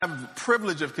I have the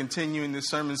privilege of continuing this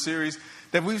sermon series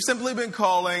that we've simply been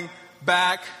calling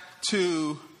Back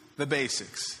to the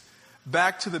Basics.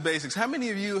 Back to the Basics. How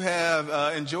many of you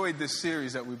have enjoyed this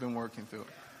series that we've been working through?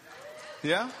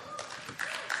 Yeah?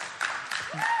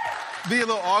 Be a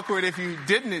little awkward if you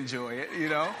didn't enjoy it, you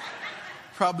know.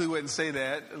 Probably wouldn't say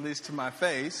that, at least to my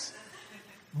face.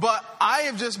 But I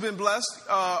have just been blessed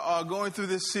going through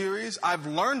this series. I've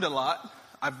learned a lot.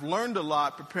 I've learned a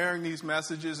lot preparing these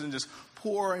messages and just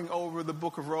poring over the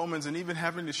book of Romans and even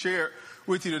having to share it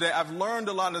with you today. I've learned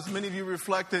a lot, and as many of you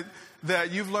reflected that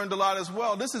you've learned a lot as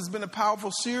well. This has been a powerful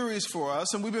series for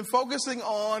us, and we've been focusing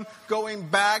on going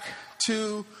back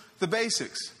to the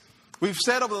basics. We've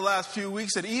said over the last few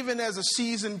weeks that even as a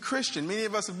seasoned Christian, many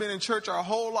of us have been in church our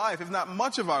whole life, if not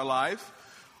much of our life,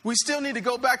 we still need to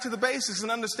go back to the basics and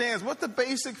understand what the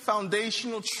basic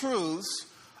foundational truths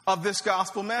of this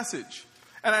gospel message.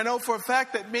 And I know for a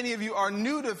fact that many of you are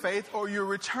new to faith or you're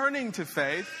returning to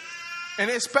faith. And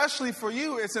especially for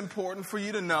you, it's important for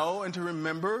you to know and to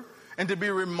remember and to be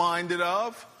reminded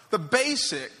of the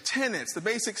basic tenets, the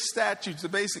basic statutes, the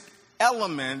basic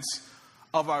elements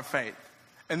of our faith.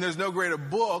 And there's no greater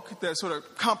book that sort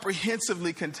of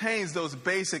comprehensively contains those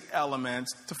basic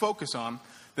elements to focus on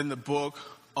than the book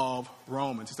of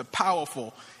Romans. It's a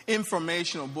powerful,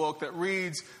 informational book that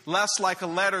reads less like a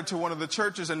letter to one of the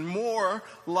churches and more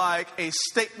like a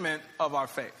statement of our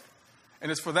faith. And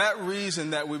it's for that reason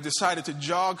that we've decided to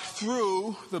jog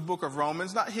through the book of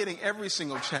Romans, not hitting every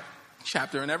single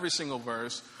chapter and every single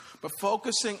verse, but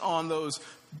focusing on those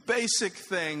basic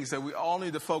things that we all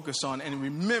need to focus on and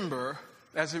remember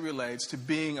as it relates to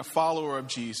being a follower of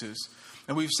Jesus.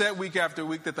 And we've said week after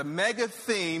week that the mega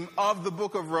theme of the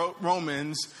book of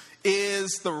Romans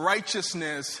is the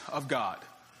righteousness of God.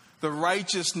 The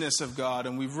righteousness of God.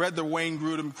 And we've read the Wayne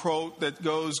Grudem quote that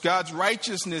goes, God's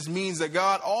righteousness means that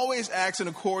God always acts in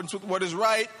accordance with what is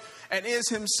right and is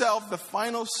himself the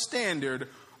final standard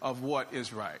of what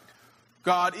is right.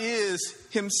 God is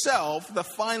himself the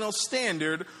final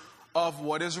standard of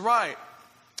what is right.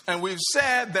 And we've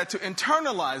said that to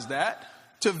internalize that,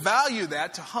 to value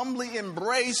that, to humbly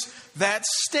embrace that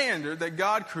standard that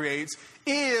God creates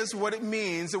is what it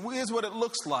means, is what it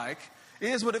looks like,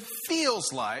 is what it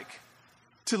feels like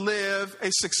to live a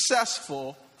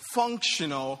successful,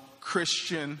 functional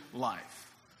Christian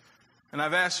life. And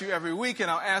I've asked you every week, and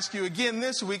I'll ask you again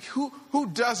this week, who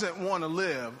doesn't want to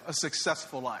live a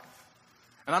successful life?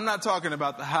 And I'm not talking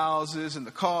about the houses and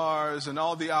the cars and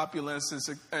all the opulences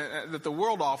that the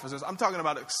world offers us. I'm talking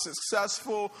about a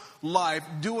successful life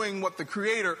doing what the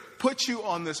Creator put you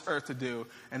on this earth to do,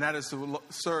 and that is to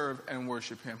serve and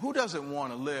worship him. Who doesn't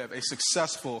want to live a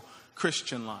successful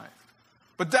Christian life?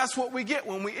 But that's what we get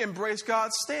when we embrace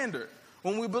God's standard,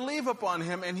 when we believe upon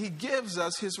him and he gives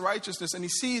us his righteousness and he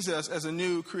sees us as a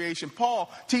new creation.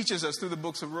 Paul teaches us through the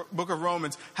book of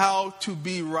Romans how to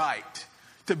be right.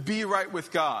 To be right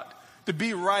with God, to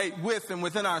be right with and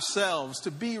within ourselves,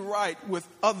 to be right with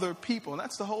other people. And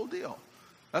that's the whole deal.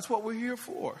 That's what we're here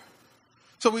for.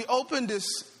 So we opened this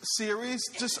series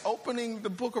just opening the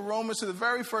book of Romans to the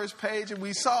very first page. And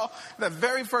we saw that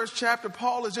very first chapter,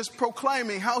 Paul is just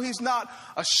proclaiming how he's not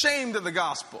ashamed of the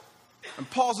gospel. And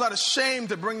Paul's not ashamed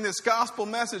to bring this gospel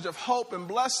message of hope and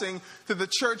blessing to the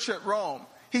church at Rome.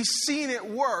 He's seen it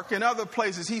work in other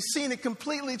places. He's seen it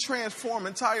completely transform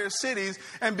entire cities.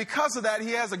 And because of that,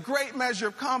 he has a great measure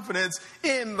of confidence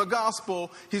in the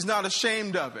gospel. He's not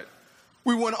ashamed of it.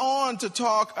 We went on to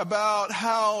talk about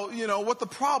how, what the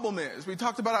problem is. We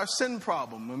talked about our sin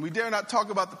problem. And we dare not talk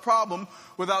about the problem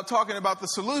without talking about the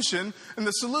solution. And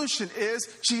the solution is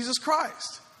Jesus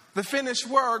Christ. The finished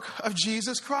work of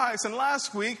Jesus Christ. And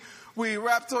last week, we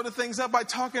wrapped sort of things up by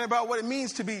talking about what it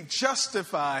means to be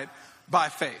justified by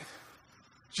faith.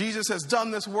 Jesus has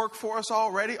done this work for us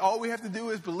already. All we have to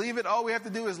do is believe it. All we have to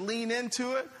do is lean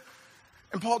into it.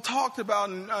 And Paul talked about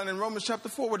in Romans chapter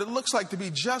 4 what it looks like to be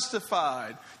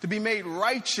justified, to be made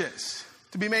righteous,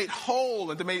 to be made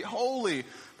whole and to be made holy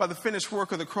by the finished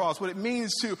work of the cross. What it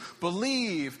means to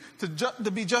believe,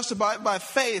 to be justified by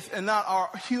faith and not our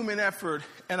human effort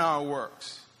and our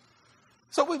works.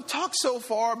 So we've talked so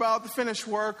far about the finished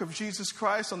work of Jesus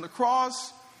Christ on the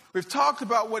cross. We've talked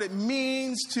about what it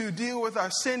means to deal with our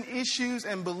sin issues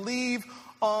and believe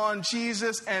on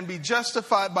Jesus and be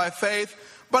justified by faith.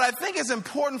 But I think it's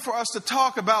important for us to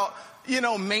talk about,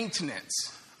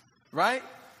 maintenance, right?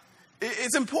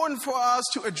 It's important for us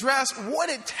to address what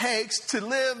it takes to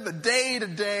live the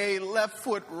day-to-day left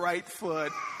foot, right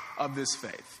foot of this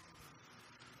faith.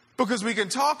 Because we can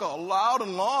talk loud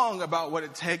and long about what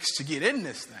it takes to get in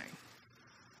this thing.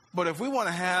 But if we want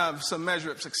to have some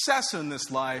measure of success in this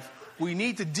life, we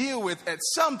need to deal with at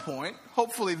some point,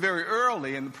 hopefully very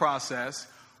early in the process,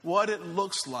 what it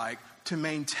looks like to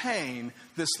maintain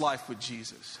this life with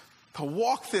Jesus, to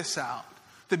walk this out,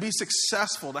 to be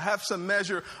successful, to have some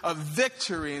measure of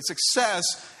victory and success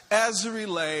as it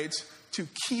relates to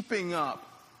keeping up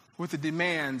with the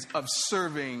demands of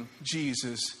serving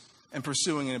Jesus and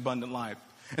pursuing an abundant life.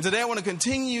 And today I want to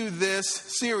continue this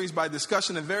series by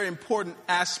discussing a very important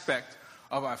aspect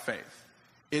of our faith.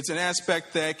 It's an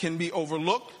aspect that can be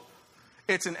overlooked.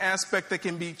 It's an aspect that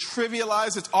can be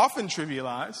trivialized. It's often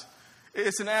trivialized.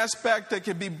 It's an aspect that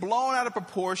can be blown out of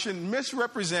proportion,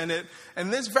 misrepresented.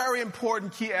 And this very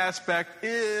important key aspect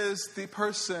is the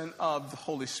person of the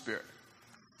Holy Spirit.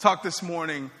 Talk this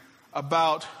morning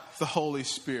about the Holy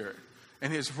Spirit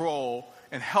and his role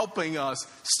in helping us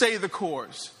stay the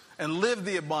course and live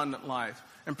the abundant life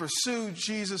and pursue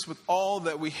Jesus with all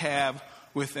that we have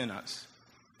within us.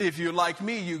 If you're like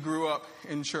me, you grew up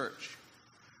in church.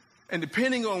 And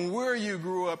depending on where you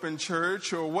grew up in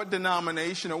church or what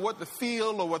denomination or what the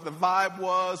feel or what the vibe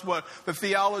was, what the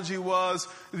theology was,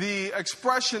 the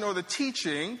expression or the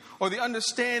teaching or the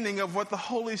understanding of what the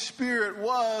Holy Spirit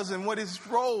was and what his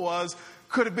role was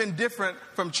could have been different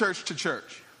from church to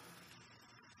church.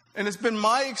 And it's been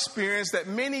my experience that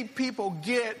many people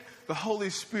get the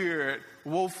Holy Spirit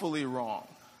woefully wrong.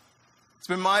 It's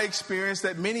been my experience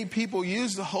that many people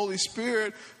use the Holy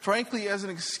Spirit, frankly, as an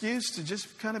excuse to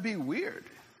just kind of be weird.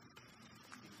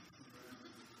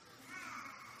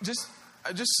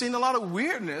 I just seen a lot of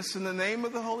weirdness in the name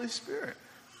of the Holy Spirit.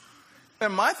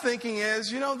 And my thinking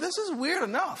is, this is weird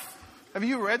enough. Have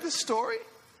you read the story?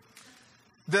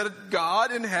 That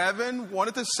God in heaven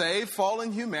wanted to save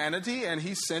fallen humanity, and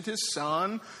he sent his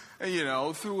son,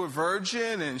 through a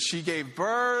virgin, and she gave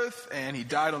birth, and he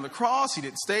died on the cross. He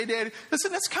didn't stay dead.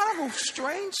 Listen, that's kind of a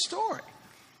strange story.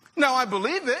 Now, I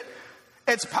believe it.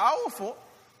 It's powerful.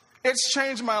 It's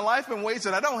changed my life in ways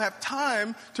that I don't have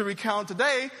time to recount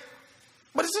today,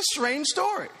 but it's a strange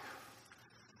story.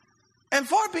 And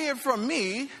far be it from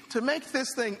me to make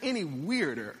this thing any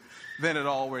weirder than it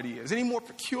already is, any more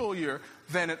peculiar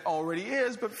than it already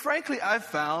is. But frankly, I've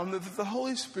found that the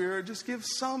Holy Spirit just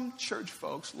gives some church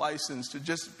folks license to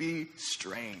just be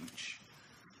strange,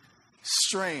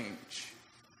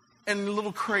 and a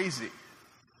little crazy.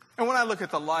 And when I look at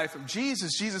the life of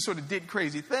Jesus, Jesus sort of did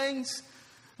crazy things.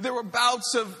 There were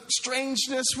bouts of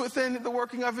strangeness within the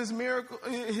working of his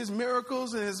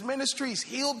miracles and his ministries.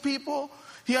 He healed people.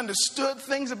 He understood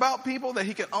things about people that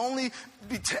he could only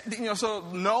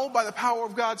know by the power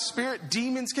of God's Spirit.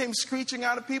 Demons came screeching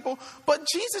out of people. But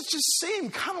Jesus just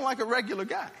seemed kind of like a regular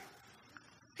guy.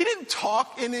 He didn't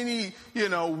talk in any,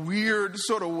 weird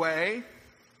sort of way.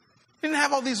 He didn't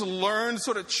have all these learned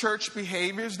sort of church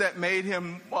behaviors that made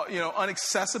him,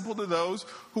 inaccessible to those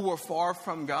who were far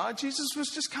from God. Jesus was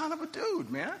just kind of a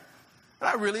dude, man. And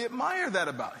I really admire that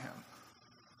about him.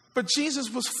 But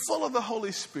Jesus was full of the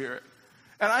Holy Spirit.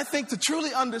 And I think to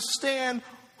truly understand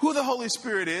who the Holy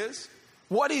Spirit is,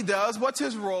 what he does, what's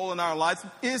his role in our life,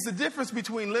 is the difference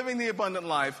between living the abundant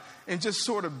life and just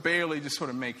sort of barely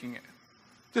making it.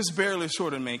 Just barely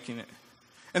sort of making it.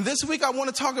 And this week I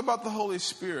want to talk about the Holy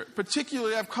Spirit.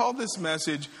 Particularly, I've called this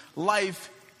message,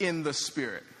 Life in the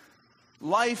Spirit.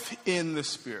 Life in the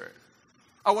Spirit.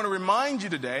 I want to remind you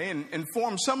today and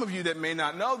inform some of you that may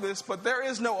not know this, but there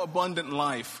is no abundant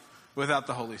life without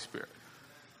the Holy Spirit.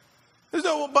 There's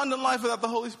no abundant life without the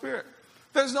Holy Spirit.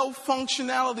 There's no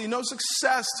functionality, no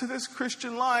success to this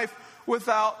Christian life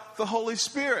without the Holy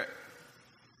Spirit.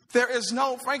 There's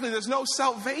no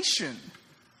salvation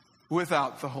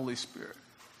without the Holy Spirit.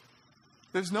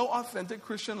 There's no authentic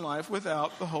Christian life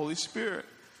without the Holy Spirit.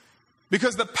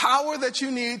 Because the power that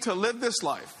you need to live this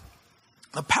life,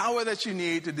 the power that you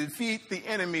need to defeat the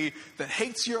enemy that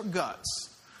hates your guts,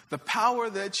 the power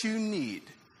that you need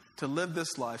to live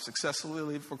this life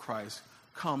successfully for Christ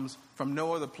comes from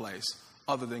no other place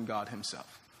other than God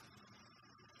himself.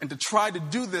 And to try to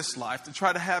do this life, to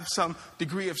try to have some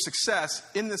degree of success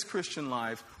in this Christian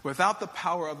life without the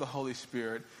power of the Holy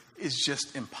Spirit is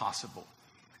just impossible.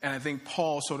 And I think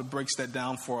Paul sort of breaks that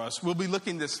down for us. We'll be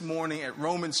looking this morning at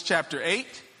Romans chapter 8.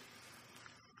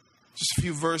 Just a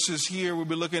few verses here. We'll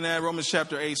be looking at Romans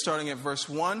chapter 8, starting at verse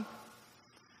 1.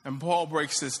 And Paul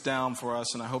breaks this down for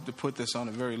us, and I hope to put this on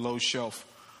a very low shelf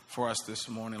for us this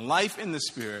morning. Life in the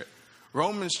Spirit,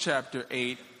 Romans chapter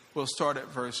 8. We'll start at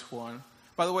verse 1.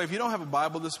 By the way, if you don't have a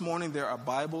Bible this morning, there are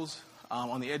Bibles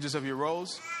on the edges of your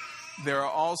rows. There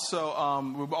are also,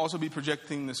 we'll also be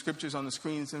projecting the scriptures on the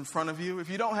screens in front of you.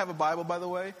 If you don't have a Bible, by the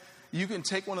way, you can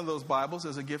take one of those Bibles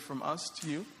as a gift from us to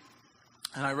you.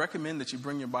 And I recommend that you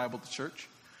bring your Bible to church.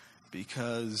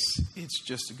 because it's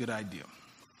just a good idea.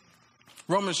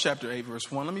 Romans chapter 8,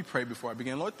 verse 1. Let me pray before I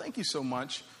begin. Lord, thank you so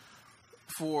much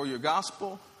for your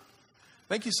gospel.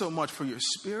 Thank you so much for your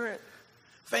spirit.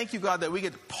 Thank you, God, that we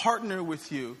get to partner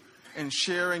with you in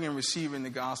sharing and receiving the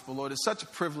gospel. Lord, it's such a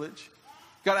privilege.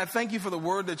 God, I thank you for the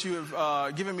word that you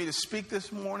have given me to speak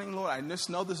this morning, Lord. I just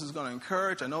know this is going to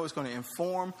encourage. I know it's going to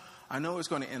inform. I know it's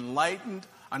going to enlighten.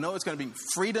 I know it's going to be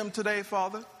freedom today,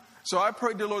 Father. So I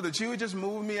pray, dear Lord, that you would just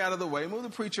move me out of the way, move the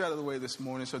preacher out of the way this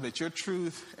morning so that your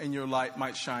truth and your light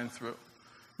might shine through.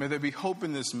 May there be hope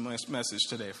in this message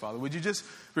today, Father. Would you just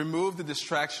remove the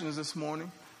distractions this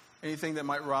morning? Anything that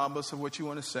might rob us of what you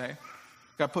want to say?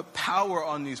 God, put power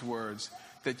on these words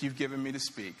that you've given me to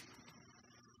speak.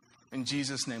 In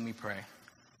Jesus' name we pray.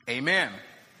 Amen.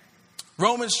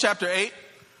 Romans chapter 8,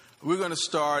 we're going to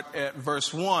start at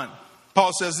verse 1.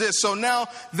 Paul says this, so now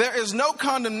there is no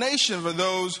condemnation for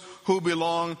those who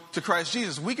belong to Christ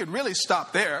Jesus. We could really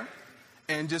stop there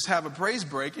and just have a praise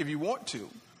break if you want to.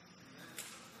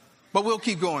 But we'll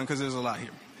keep going because there's a lot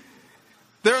here.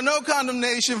 There are no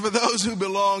condemnation for those who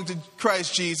belong to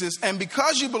Christ Jesus. And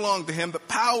because you belong to him, the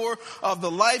power of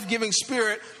the life-giving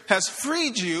Spirit has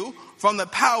freed you from the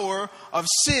power of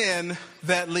sin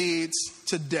that leads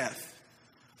to death.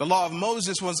 The law of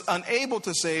Moses was unable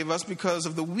to save us because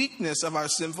of the weakness of our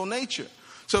sinful nature.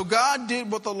 So God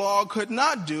did what the law could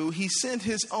not do. He sent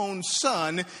his own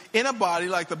son in a body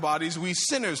like the bodies we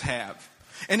sinners have.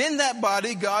 And in that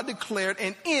body, God declared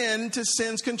an end to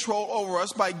sin's control over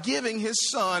us by giving his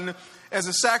son as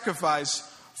a sacrifice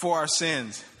for our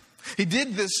sins. He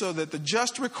did this so that the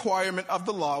just requirement of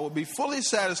the law would be fully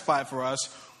satisfied for us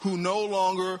who no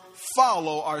longer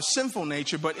follow our sinful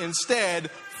nature, but instead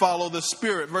follow the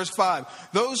Spirit. Verse 5,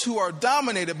 those who are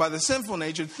dominated by the sinful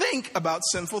nature think about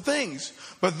sinful things,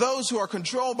 but those who are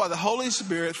controlled by the Holy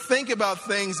Spirit think about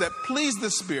things that please the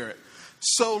Spirit.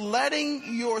 So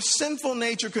letting your sinful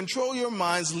nature control your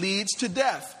minds leads to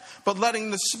death, but letting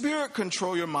the Spirit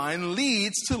control your mind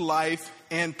leads to life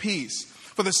and peace.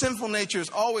 For the sinful nature is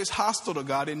always hostile to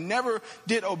God and never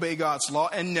did obey God's law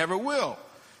and never will.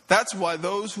 That's why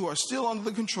those who are still under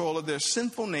the control of their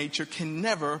sinful nature can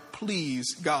never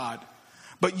please God.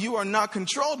 But you are not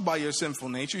controlled by your sinful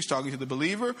nature. He's talking to the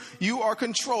believer. You are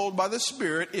controlled by the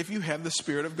Spirit if you have the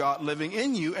Spirit of God living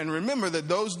in you. And remember that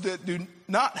those that do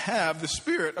not have the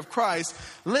Spirit of Christ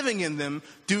living in them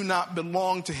do not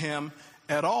belong to him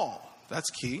at all. That's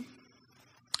key.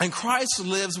 And Christ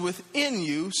lives within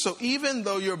you, so even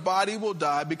though your body will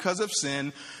die because of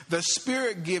sin, the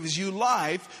Spirit gives you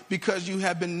life because you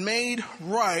have been made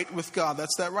right with God.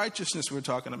 That's that righteousness we're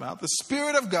talking about. The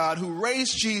Spirit of God who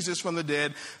raised Jesus from the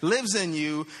dead lives in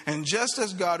you, and just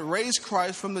as God raised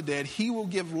Christ from the dead, he will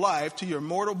give life to your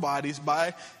mortal bodies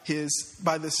by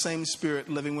the same Spirit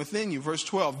living within you. Verse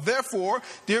 12, therefore,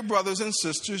 dear brothers and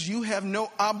sisters, you have no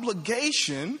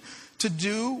obligation to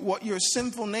do what your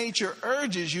sinful nature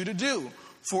urges you to do.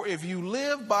 For if you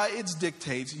live by its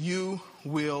dictates, you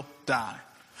will die.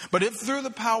 But if through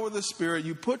the power of the Spirit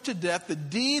you put to death the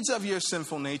deeds of your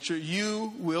sinful nature,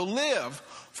 you will live.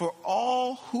 For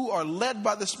all who are led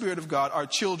by the Spirit of God are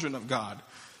children of God.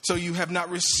 So you have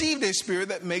not received a spirit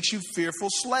that makes you fearful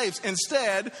slaves.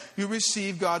 Instead, you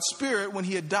received God's Spirit when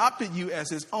he adopted you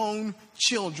as his own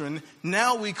children.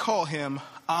 Now we call him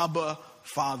Abba,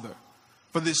 Father.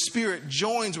 For the Spirit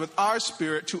joins with our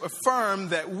spirit to affirm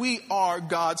that we are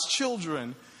God's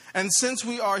children. And since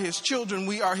we are his children,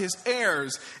 we are his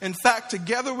heirs. In fact,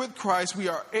 together with Christ, we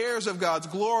are heirs of God's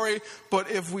glory.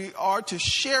 But if we are to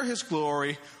share his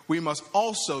glory, we must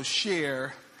also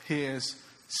share his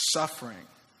suffering.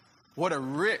 What a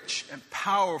rich and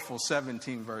powerful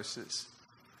 17 verses.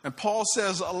 And Paul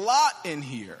says a lot in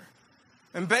here.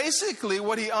 And basically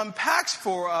what he unpacks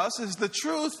for us is the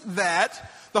truth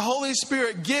that the Holy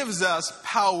Spirit gives us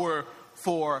power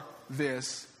for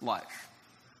this life.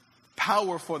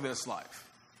 Power for this life.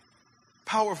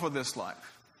 Power for this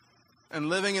life. And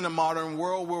living in a modern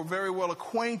world, we're very well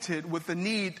acquainted with the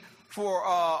need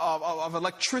of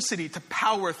electricity to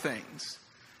power things.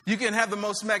 You can have the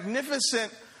most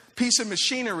magnificent piece of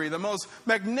machinery, the most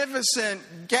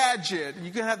magnificent gadget.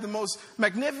 You can have the most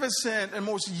magnificent and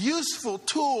most useful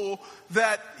tool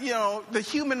that, the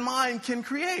human mind can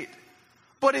create.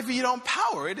 But if you don't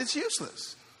power it, it's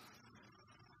useless.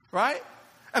 Right?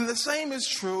 And the same is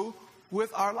true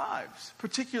with our lives,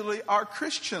 particularly our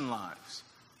Christian lives.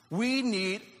 We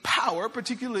need power,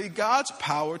 particularly God's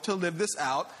power, to live this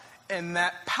out. And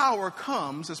that power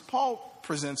comes, as Paul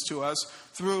presents to us,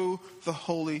 through the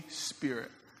Holy Spirit.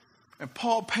 And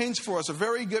Paul paints for us a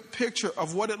very good picture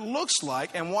of what it looks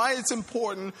like and why it's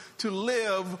important to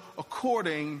live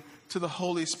according to the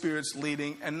Holy Spirit's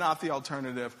leading and not the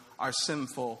alternative, our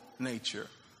sinful nature,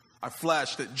 our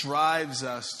flesh that drives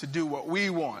us to do what we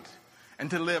want and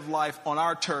to live life on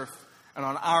our turf and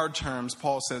on our terms.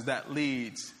 Paul says that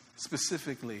leads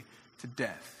specifically to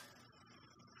death.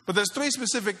 But there's three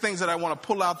specific things that I want to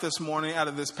pull out this morning out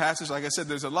of this passage. Like I said,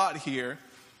 there's a lot here.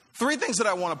 Three things that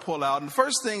I want to pull out. And the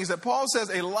first thing is that Paul says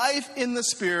a life in the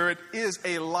Spirit is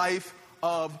a life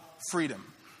of freedom.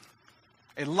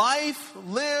 A life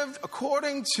lived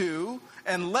according to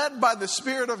and led by the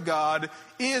Spirit of God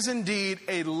is indeed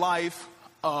a life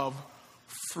of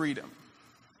freedom.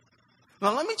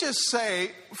 Now, let me just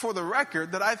say for the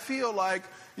record that I feel like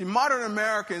modern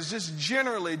Americans just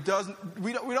generally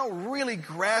we don't really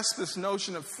grasp this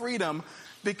notion of freedom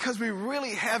because we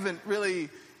really haven't really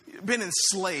been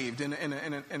enslaved in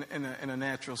a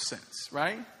natural sense,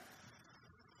 right?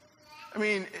 I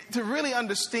mean, to really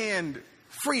understand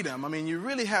freedom, I mean, you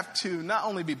really have to not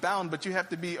only be bound, but you have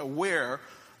to be aware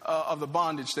of the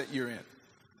bondage that you're in.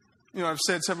 You know, I've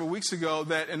said several weeks ago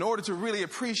that in order to really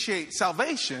appreciate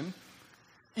salvation,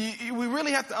 we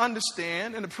really have to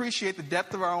understand and appreciate the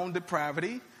depth of our own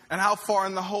depravity and how far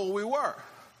in the hole we were.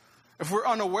 If we're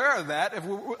unaware of that, if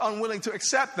we're unwilling to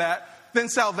accept that, then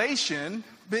salvation,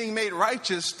 being made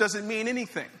righteous, doesn't mean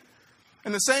anything.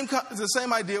 And the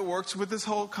same idea works with this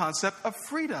whole concept of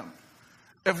freedom.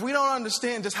 If we don't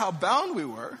understand just how bound we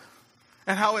were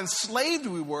and how enslaved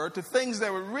we were to things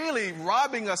that were really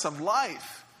robbing us of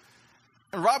life,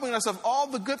 and robbing us of all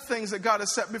the good things that God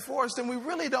has set before us, then we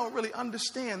really don't really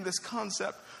understand this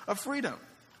concept of freedom.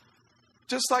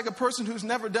 Just like a person who's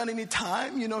never done any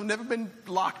time, never been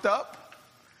locked up,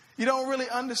 you don't really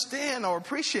understand or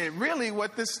appreciate really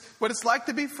what it's like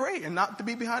to be free and not to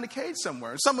be behind a cage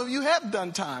somewhere. Some of you have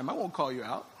done time. I won't call you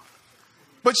out.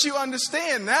 But you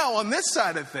understand now on this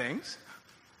side of things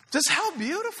just how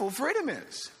beautiful freedom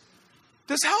is.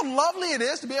 Just how lovely it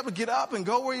is to be able to get up and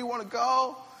go where you want to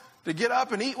go, to get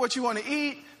up and eat what you want to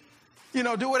eat,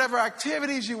 do whatever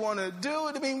activities you want to do.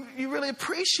 I mean, you really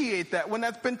appreciate that when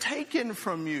that's been taken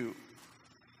from you.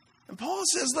 And Paul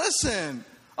says, listen,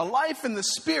 a life in the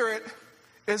Spirit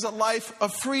is a life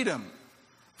of freedom.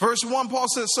 Verse 1, Paul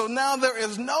says, so now there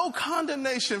is no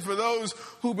condemnation for those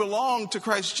who belong to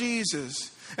Christ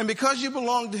Jesus. And because you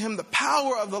belong to him, the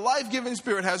power of the life-giving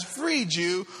Spirit has freed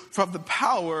you from the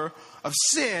power of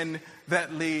sin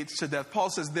that leads to death. Paul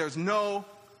says there's no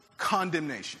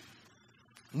condemnation.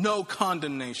 No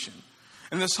condemnation.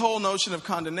 And this whole notion of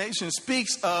condemnation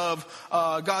speaks of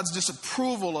God's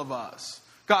disapproval of us,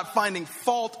 God finding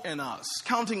fault in us,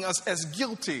 counting us as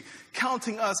guilty,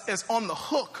 counting us as on the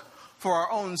hook for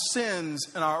our own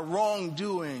sins and our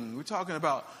wrongdoing. We're talking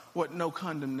about what no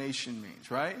condemnation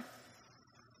means, right?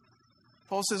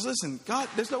 Paul says, listen, God,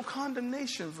 there's no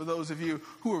condemnation for those of you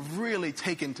who have really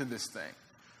taken to this thing.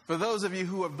 For those of you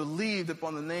who have believed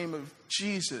upon the name of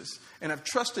Jesus and have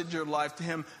trusted your life to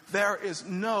him, there is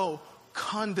no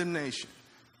condemnation.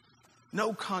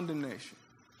 No condemnation.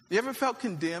 You ever felt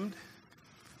condemned?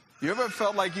 You ever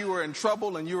felt like you were in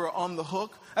trouble and you were on the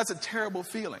hook? That's a terrible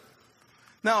feeling.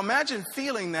 Now imagine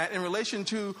feeling that in relation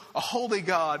to a holy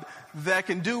God that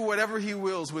can do whatever he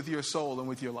wills with your soul and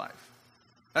with your life.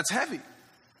 That's heavy.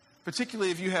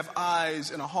 Particularly if you have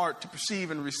eyes and a heart to perceive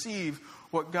and receive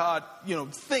what God,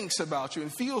 thinks about you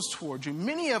and feels toward you.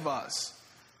 Many of us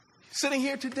sitting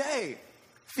here today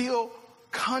feel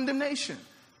condemnation,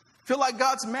 feel like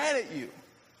God's mad at you.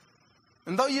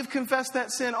 And though you've confessed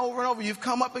that sin over and over, you've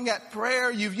come up and got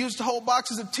prayer, you've used whole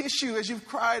boxes of tissue as you've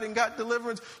cried and got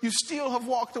deliverance, you still have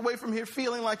walked away from here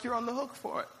feeling like you're on the hook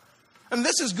for it. And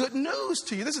this is good news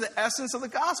to you. This is the essence of the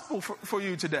gospel for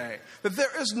you today. That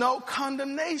there is no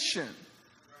condemnation.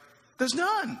 There's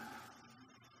none.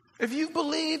 If you've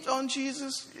believed on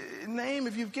Jesus' name,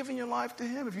 if you've given your life to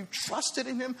him, if you've trusted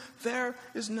in him, there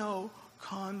is no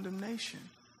condemnation.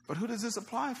 But who does this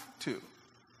apply to?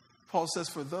 Paul says,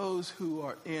 for those who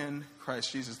are in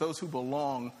Christ Jesus, those who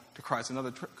belong to Christ.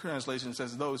 Another translation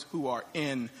says, those who are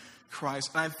in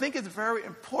Christ. And I think it's very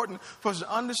important for us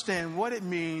to understand what it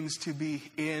means to be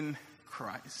in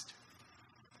Christ.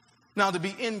 Now, to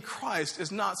be in Christ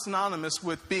is not synonymous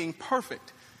with being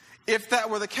perfect. If that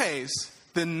were the case,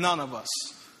 then none of us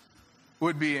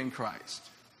would be in Christ.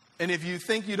 And if you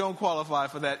think you don't qualify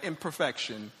for that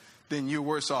imperfection, then you're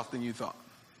worse off than you thought.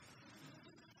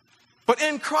 But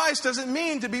in Christ doesn't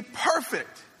mean to be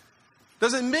perfect.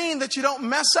 Doesn't mean that you don't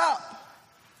mess up.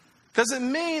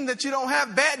 Doesn't mean that you don't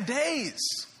have bad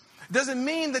days. Doesn't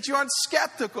mean that you aren't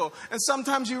skeptical and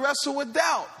sometimes you wrestle with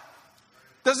doubt.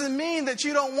 Doesn't mean that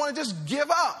you don't want to just give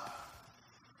up.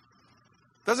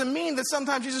 Doesn't mean that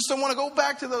sometimes you just don't want to go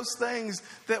back to those things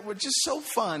that were just so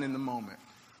fun in the moment.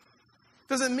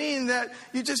 Doesn't mean that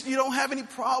you don't have any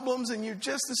problems and you're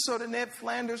just this sort of Ned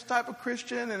Flanders type of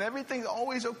Christian and everything's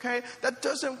always okay. That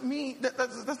doesn't mean,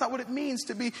 that's not what it means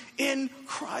to be in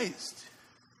Christ.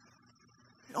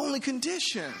 The only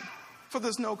condition for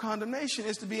there's no condemnation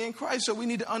is to be in Christ. So we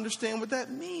need to understand what that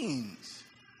means.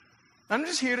 I'm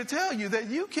just here to tell you that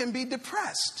you can be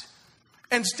depressed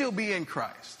and still be in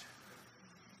Christ.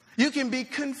 You can be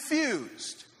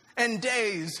confused and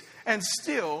dazed and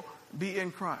still be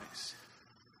in Christ.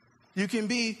 You can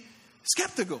be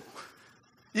skeptical.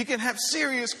 You can have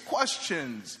serious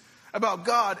questions about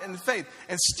God and faith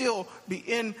and still be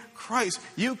in Christ.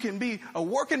 You can be a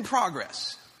work in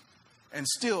progress and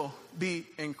still be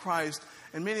in Christ.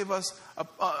 And many of us,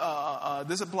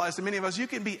 this applies to many of us, you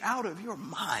can be out of your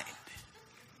mind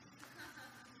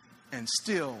and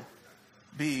still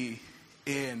be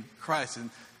in Christ. And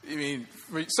I mean,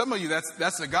 for some of you,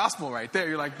 that's the gospel right there.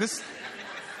 You're like, this,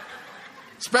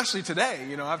 especially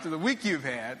today, after the week you've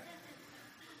had,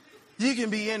 you can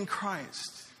be in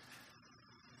Christ.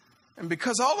 And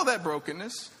because all of that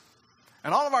brokenness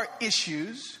and all of our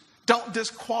issues don't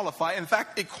disqualify, in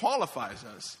fact, it qualifies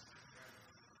us,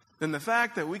 then the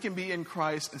fact that we can be in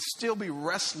Christ and still be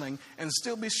wrestling and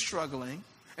still be struggling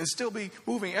and still be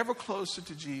moving ever closer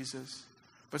to Jesus.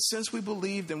 But since we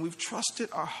believed and we've trusted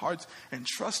our hearts and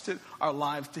trusted our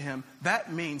lives to Him,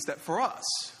 that means that for us,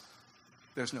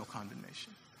 there's no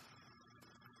condemnation.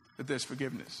 That there's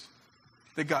forgiveness.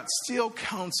 That God still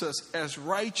counts us as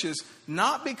righteous,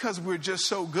 not because we're just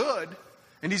so good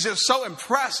and He's just so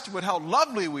impressed with how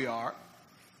lovely we are,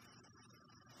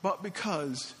 but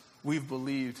because we've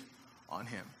believed on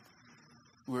Him.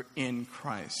 We're in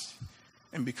Christ.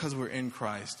 And because we're in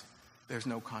Christ, there's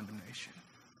no condemnation.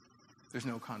 There's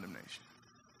no condemnation.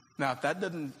 Now, if that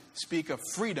doesn't speak of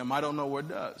freedom, I don't know what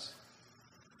does.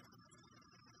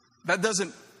 That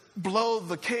doesn't blow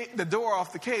the door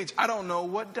off the cage. I don't know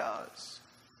what does.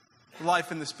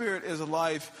 Life in the Spirit is a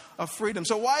life of freedom.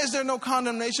 So why is there no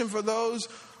condemnation for those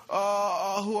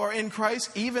who are in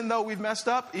Christ, even though we've messed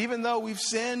up, even though we've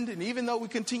sinned, and even though we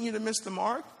continue to miss the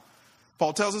mark?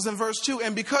 Paul tells us in verse 2,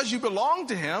 and because you belong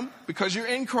to Him, because you're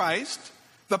in Christ,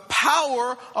 the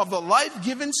power of the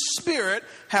life-giving Spirit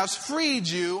has freed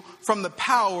you from the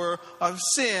power of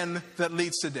sin that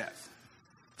leads to death.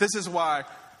 This is why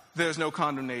there's no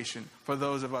condemnation for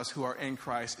those of us who are in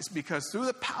Christ. It's because through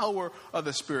the power of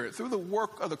the Spirit, through the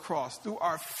work of the cross, through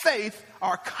our faith,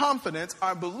 our confidence,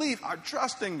 our belief, our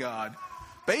trust in God,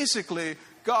 basically,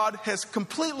 God has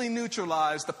completely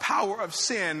neutralized the power of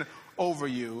sin over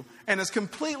you and has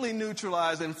completely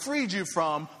neutralized and freed you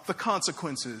from the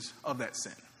consequences of that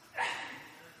sin.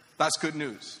 That's good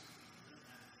news.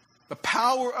 The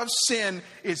power of sin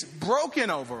is broken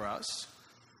over us,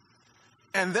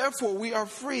 and therefore we are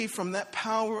free from that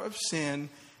power of sin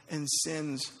and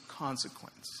sin's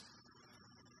consequence.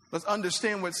 Let's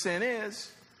understand what sin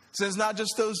is. Sin's not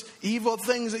just those evil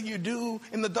things that you do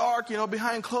in the dark,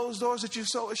 behind closed doors that you're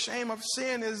so ashamed of.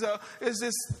 Sin is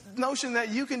this notion that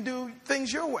you can do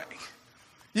things your way.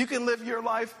 You can live your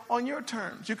life on your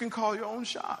terms. You can call your own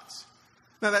shots.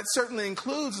 Now, that certainly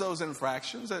includes those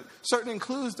infractions. That certainly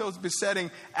includes those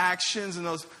besetting actions and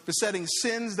those besetting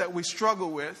sins that we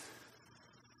struggle with.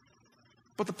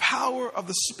 But the power of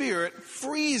the Spirit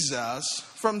frees us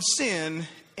from sin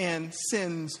and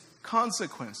sin's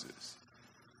consequences.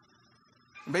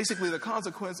 Basically, the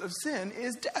consequence of sin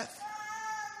is death.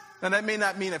 Now, that may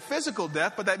not mean a physical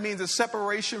death, but that means a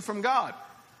separation from God.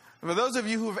 And for those of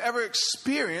you who have ever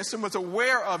experienced and was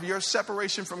aware of your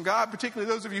separation from God,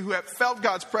 particularly those of you who have felt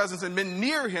God's presence and been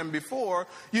near Him before,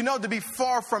 you know to be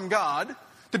far from God,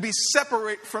 to be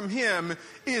separate from Him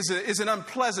is an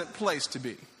unpleasant place to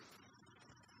be.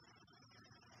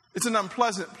 It's an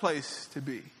unpleasant place to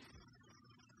be.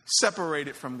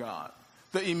 Separated from God.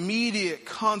 The immediate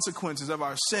consequences of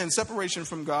our sin, separation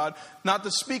from God, not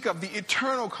to speak of the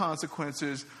eternal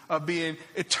consequences of being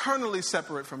eternally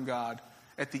separate from God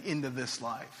at the end of this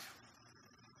life.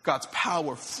 God's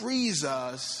power frees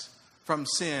us from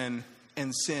sin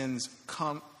and sin's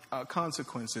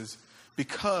consequences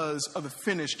because of the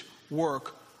finished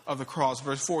work of the cross.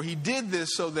 Verse 4, He did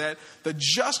this so that the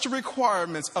just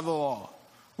requirements of the law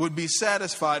would be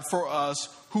satisfied for us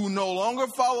who no longer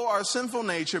follow our sinful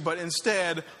nature, but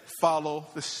instead follow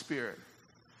the Spirit.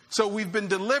 So we've been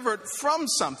delivered from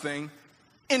something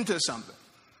into something.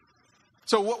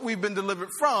 So what we've been delivered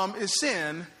from is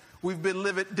sin. We've been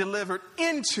delivered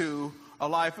into a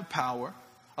life of power,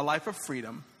 a life of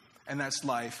freedom, and that's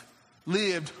life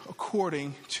lived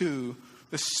according to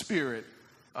the Spirit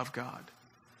of God.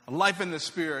 A life in the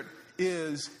Spirit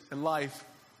is a life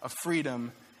of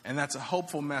freedom, and that's a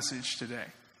hopeful message today.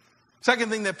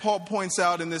 Second thing that Paul points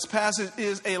out in this passage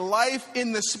is a life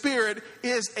in the Spirit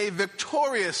is a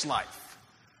victorious life.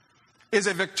 Is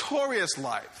a victorious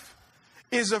life.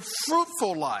 Is a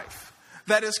fruitful life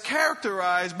that is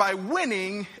characterized by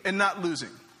winning and not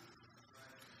losing.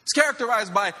 It's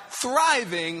characterized by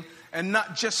thriving and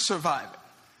not just surviving.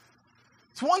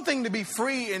 It's one thing to be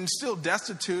free and still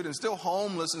destitute and still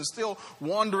homeless and still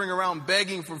wandering around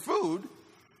begging for food.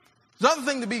 It's another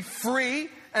thing to be free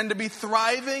and to be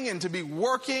thriving and to be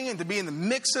working and to be in the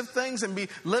mix of things and be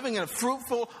living in a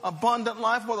fruitful, abundant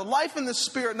life. Well, the life in the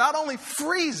Spirit not only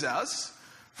frees us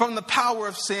from the power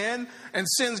of sin and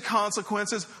sin's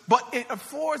consequences, but it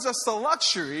affords us the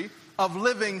luxury of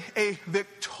living a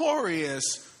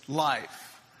victorious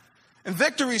life. And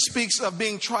victory speaks of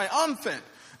being triumphant.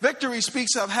 Victory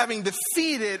speaks of having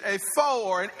defeated a foe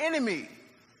or an enemy.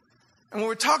 And when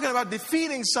we're talking about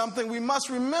defeating something, we must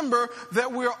remember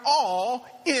that we're all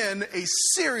in a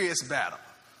serious battle.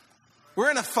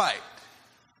 We're in a fight.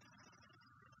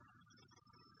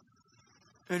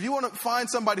 And if you want to find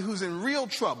somebody who's in real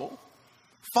trouble,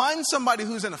 find somebody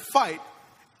who's in a fight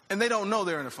and they don't know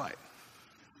they're in a fight.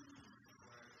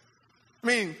 I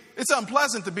mean, it's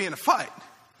unpleasant to be in a fight,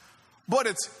 but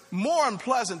it's more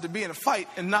unpleasant to be in a fight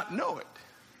and not know it.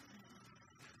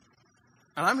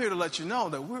 And I'm here to let you know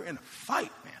that we're in a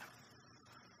fight, man.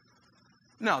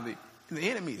 Now, the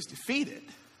enemy is defeated.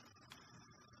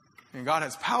 And God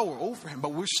has power over him.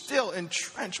 But we're still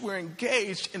entrenched. We're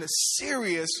engaged in a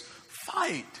serious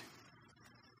fight.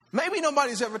 Maybe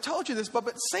nobody's ever told you this, but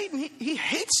Satan, he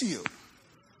hates you.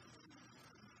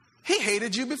 He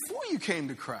hated you before you came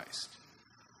to Christ.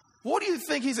 What do you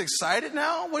think? He's excited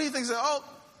now? What do you think? Oh,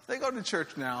 they go to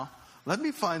church now. Let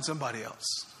me find somebody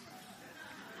else.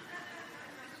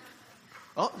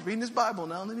 Oh, he's reading his Bible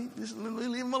now. Let me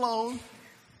leave him alone.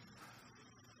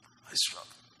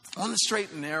 On the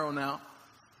straight and narrow now.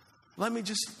 Let me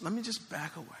just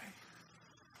back away.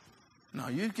 No,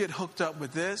 you get hooked up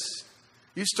with this.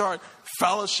 You start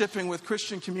fellowshipping with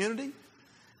Christian community.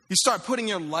 You start putting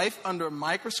your life under a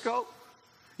microscope.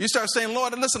 You start saying,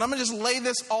 Lord, listen, I'm going to just lay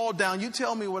this all down. You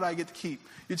tell me what I get to keep.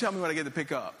 You tell me what I get to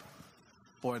pick up.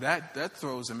 Boy, that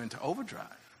throws him into overdrive.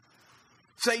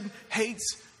 Satan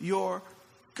hates your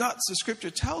guts. The scripture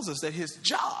tells us that his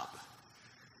job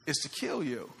is to kill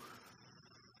you,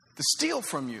 to steal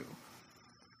from you,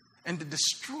 and to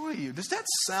destroy you. Does that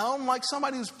sound like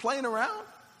somebody who's playing around?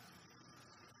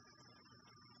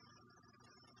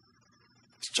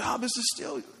 His job is to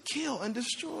steal, kill, and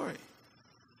destroy.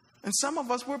 And some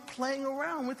of us, we're playing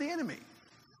around with the enemy.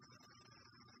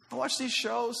 I watch these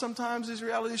shows, sometimes these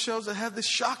reality shows that have this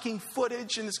shocking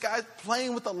footage and this guy's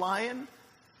playing with a lion.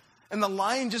 And the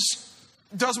lion just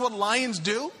does what lions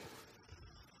do.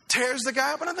 Tears the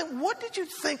guy up. And I think, what did you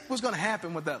think was going to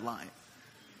happen with that lion?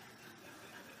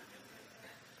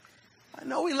 I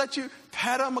know he let you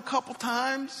pet him a couple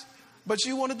times, but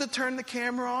you wanted to turn the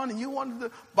camera on and you wanted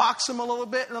to box him a little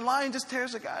bit, and the lion just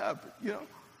tears the guy up, you know.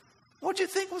 What did you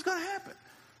think was going to happen?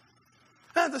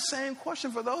 I have the same question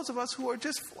for those of us who are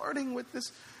just flirting with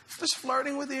this, just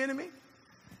flirting with the enemy,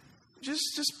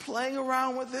 just playing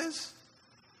around with this,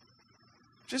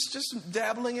 just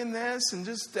dabbling in this and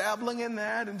just dabbling in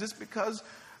that, and just because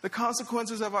the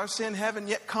consequences of our sin haven't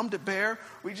yet come to bear,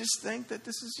 we just think that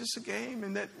this is just a game,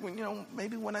 and that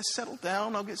maybe when I settle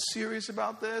down, I'll get serious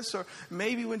about this, or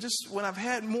maybe when I've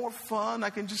had more fun,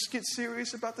 I can just get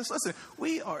serious about this. Listen,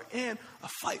 we are in a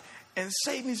fight, and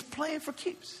Satan is playing for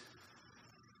keeps.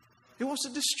 He wants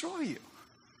to destroy you.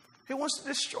 He wants to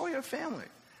destroy your family.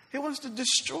 He wants to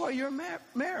destroy your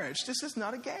marriage. This is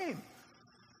not a game.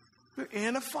 We're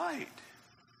in a fight.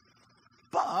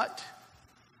 But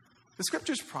the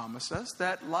scriptures promise us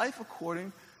that life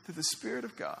according to the Spirit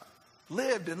of God,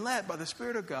 lived and led by the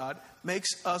Spirit of God,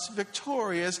 makes us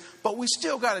victorious, but we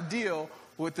still got to deal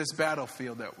with this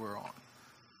battlefield that we're on.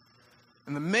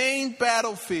 And the main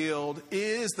battlefield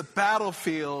is the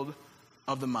battlefield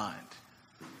of the mind.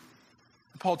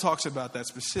 Paul talks about that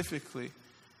specifically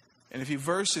in a few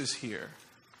verses here.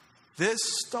 This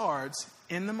starts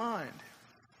in the mind.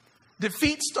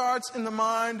 Defeat starts in the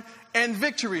mind, and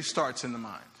victory starts in the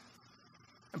mind.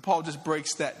 And Paul just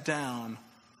breaks that down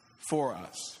for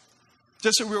us.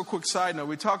 Just a real quick side note.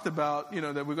 We talked about,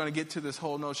 that we're going to get to this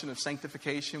whole notion of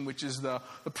sanctification, which is the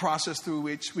process through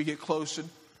which we get closer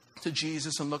to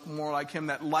Jesus and look more like him,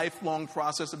 that lifelong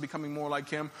process of becoming more like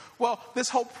him. Well, this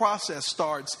whole process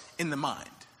starts in the mind,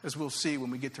 as we'll see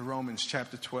when we get to Romans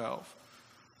chapter 12.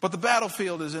 But the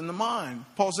battlefield is in the mind.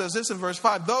 Paul says this in verse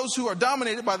 5. Those who are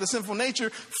dominated by the sinful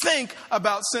nature think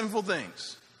about sinful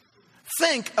things.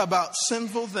 Think about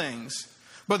sinful things.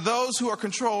 But those who are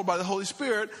controlled by the Holy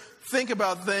Spirit think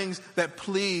about things that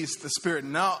please the Spirit.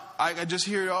 Now, I just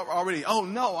hear it already. Oh,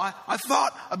 no, I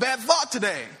thought a bad thought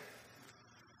today.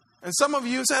 And some of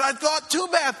you said, I thought 2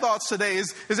 bad thoughts today.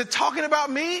 Is it talking about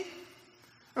me?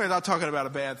 I mean, not talking about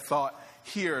a bad thought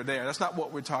here or there. That's not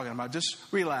what we're talking about. Just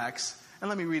relax. And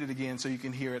let me read it again so you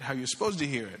can hear it how you're supposed to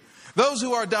hear it. Those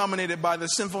who are dominated by the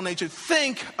sinful nature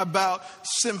think about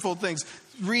sinful things.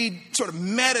 Read, sort of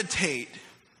meditate,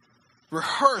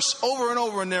 rehearse over and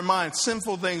over in their mind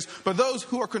sinful things. But those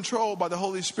who are controlled by the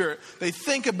Holy Spirit, they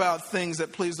think about things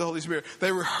that please the Holy Spirit.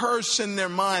 They rehearse in their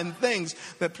mind things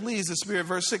that please the Spirit.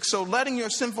 Verse 6, so letting your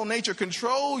sinful nature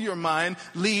control your mind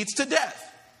leads to death.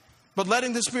 But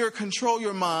letting the Spirit control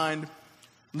your mind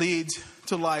leads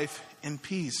to life and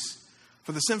peace.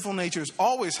 For the sinful nature is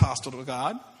always hostile to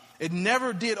God. It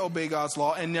never did obey God's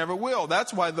law and never will.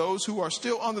 That's why those who are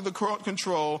still under the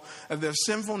control of their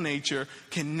sinful nature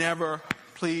can never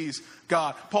please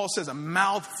God. Paul says a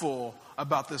mouthful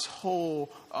about this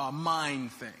whole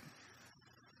mind thing.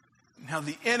 Now,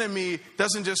 the enemy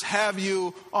doesn't just have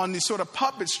you on these sort of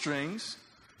puppet strings.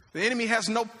 The enemy has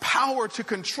no power to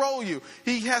control you.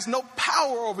 He has no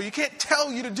power over you. He can't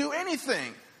tell you to do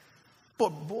anything. But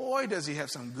boy, does he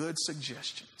have some good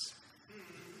suggestions.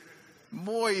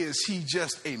 Boy, is he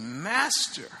just a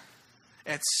master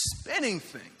at spinning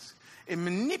things and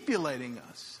manipulating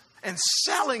us and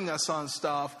selling us on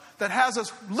stuff that has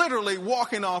us literally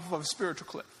walking off of a spiritual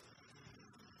cliff.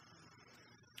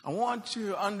 I want you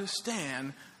to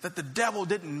understand that the devil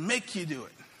didn't make you do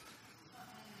it.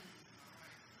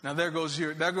 Now, there goes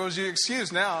your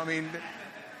excuse now. I mean,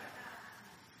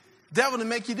 devil didn't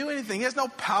make you do anything. He has no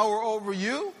power over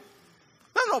you.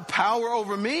 There's no power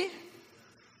over me.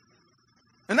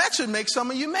 And that should make some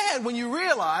of you mad when you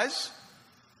realize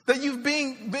that you're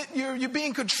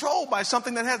being controlled by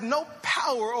something that has no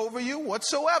power over you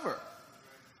whatsoever.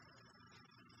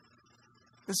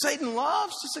 And Satan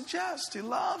loves to suggest. He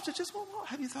loves to just, well,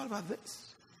 have you thought about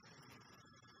this?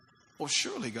 Well,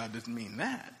 surely God doesn't mean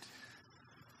that.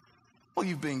 Well,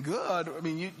 you've been good. I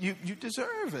mean, you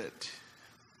deserve it.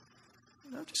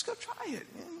 Just go try it.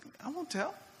 I won't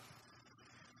tell.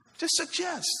 Just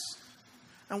suggest.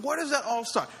 And where does that all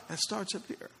start? That starts up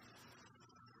here.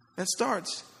 That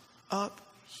starts up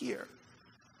here.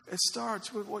 It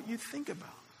starts with what you think about.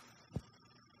 It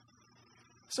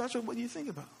starts with what you think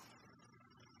about.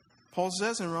 Paul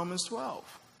says in Romans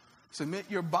 12, submit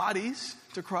your bodies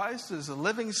to Christ as a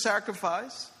living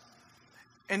sacrifice.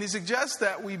 And he suggests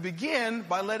that we begin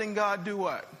by letting God do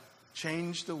what?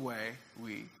 Change the way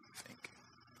we think.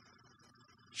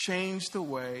 Change the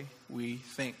way we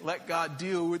think. Let God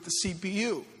deal with the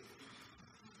CPU.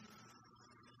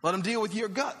 Let him deal with your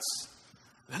guts.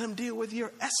 Let him deal with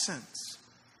your essence.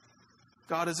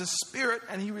 God is a spirit,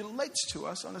 and he relates to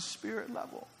us on a spirit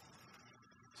level.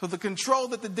 So the control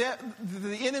that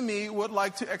the enemy would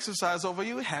like to exercise over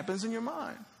you happens in your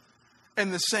mind.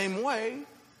 In the same way,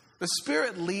 the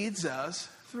Spirit leads us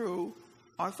through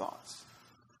our thoughts,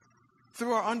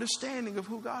 through our understanding of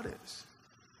who God is.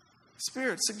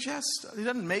 Spirit suggests. He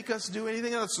doesn't make us do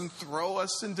anything else and throw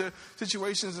us into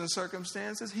situations and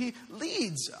circumstances. He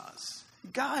leads us,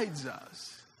 guides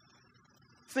us.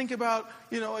 Think about,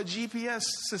 a GPS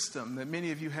system that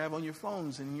many of you have on your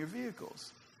phones and in your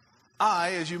vehicles.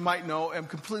 I, as you might know, am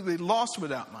completely lost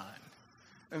without mine.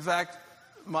 In fact,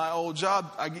 my old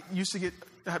job, I used to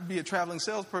be a traveling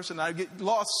salesperson. I'd get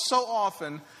lost so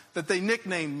often that they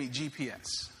nicknamed me GPS.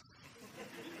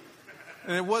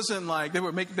 And it wasn't like they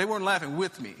weren't laughing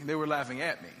with me. They were laughing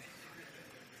at me.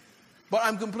 But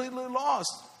I'm completely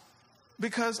lost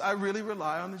because I really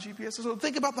rely on the GPS. So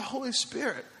think about the Holy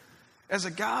Spirit as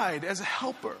a guide, as a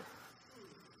helper,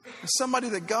 as somebody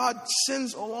that God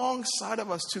sends alongside of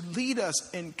us to lead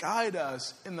us and guide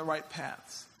us in the right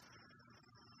paths.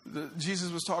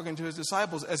 Jesus was talking to his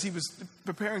disciples as he was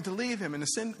preparing to leave him and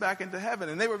ascend back into heaven.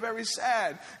 And they were very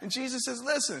sad. And Jesus says,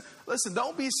 listen,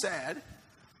 don't be sad.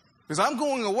 Because I'm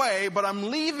going away, but I'm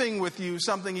leaving with you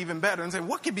something even better. And say,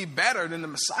 what could be better than the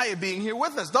Messiah being here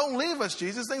with us? Don't leave us,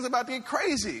 Jesus. Things are about to get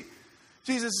crazy.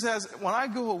 Jesus says, when I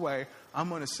go away, I'm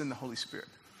going to send the Holy Spirit.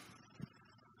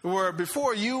 Where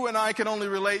before you and I can only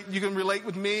relate, you can relate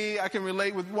with me, I can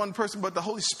relate with one person, but the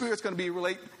Holy Spirit's going to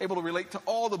be able to relate to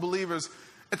all the believers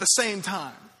at the same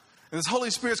time. And this Holy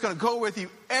Spirit's going to go with you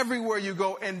everywhere you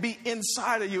go and be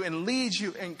inside of you and lead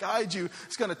you and guide you.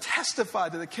 It's going to testify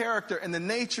to the character and the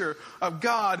nature of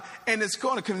God. And it's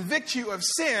going to convict you of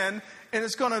sin. And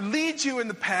it's going to lead you in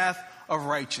the path of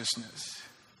righteousness.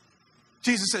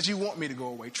 Jesus says, you want me to go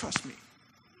away. Trust me.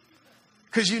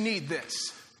 Because you need this.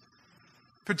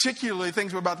 Particularly,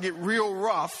 things were about to get real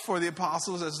rough for the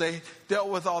apostles as they dealt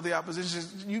with all the opposition.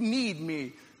 You need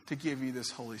me to give you this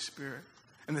Holy Spirit.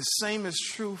 And the same is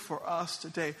true for us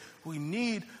today. We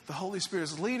need the Holy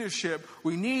Spirit's leadership.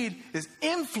 We need His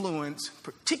influence,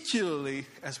 particularly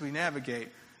as we navigate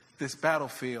this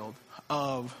battlefield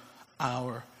of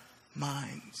our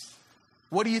minds.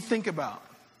 What do you think about?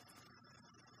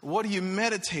 What do you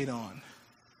meditate on?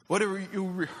 What do you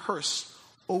rehearse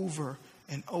over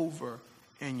and over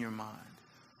in your mind?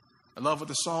 I love what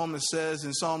the psalmist says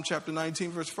in Psalm chapter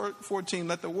 19, verse 14.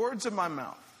 Let the words of my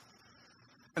mouth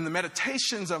and the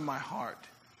meditations of my heart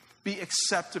be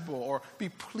acceptable or be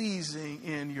pleasing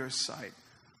in your sight,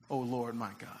 O Lord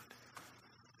my God.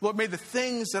 Lord, may the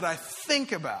things that I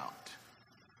think about,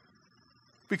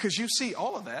 because you see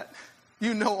all of that,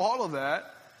 you know all of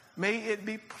that, may it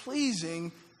be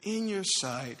pleasing in your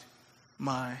sight,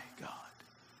 my God.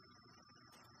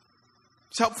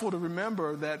 It's helpful to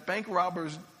remember that bank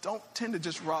robbers don't tend to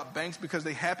just rob banks because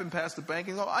they happen past the bank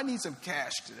and go, I need some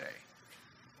cash today.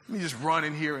 Let me just run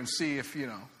in here and see if,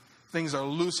 things are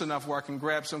loose enough where I can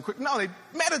grab some quick. No, they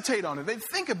meditate on it. They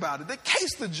think about it. They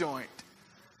case the joint.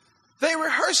 They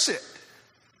rehearse it.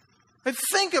 They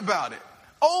think about it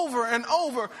over and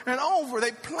over and over.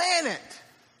 They plan it.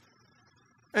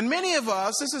 And many of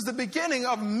us, this is the beginning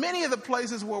of many of the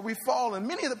places where we fall and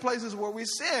many of the places where we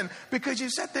sin, because you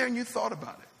sat there and you thought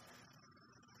about it.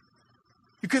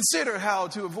 You consider how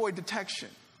to avoid detection.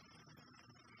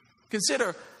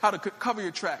 Consider how to cover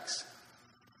your tracks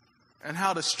and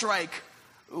how to strike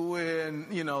when,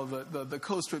 the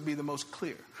coast would be the most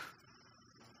clear.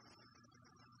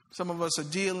 Some of us are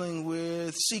dealing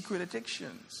with secret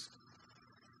addictions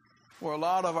where a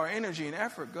lot of our energy and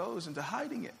effort goes into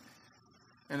hiding it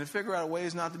and to figure out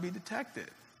ways not to be detected.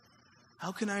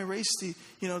 How can I erase the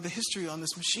history on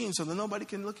this machine so that nobody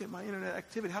can look at my internet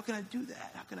activity? How can I do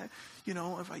that? How can I,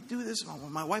 if I do this,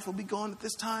 my wife will be gone at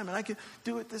this time and I can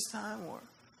do it this time, or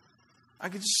I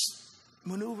could just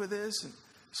maneuver this and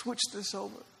switch this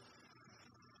over.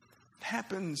 It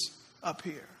happens up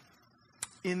here.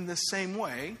 In the same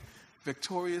way,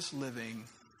 victorious living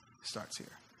starts here.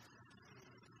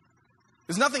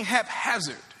 There's nothing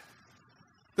haphazard.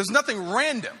 There's nothing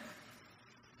random.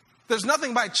 There's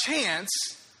nothing by chance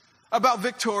about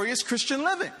victorious Christian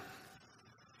living.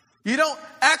 You don't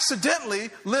accidentally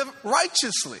live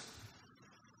righteously.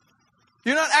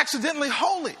 You're not accidentally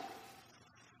holy.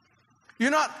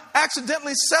 You're not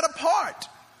accidentally set apart.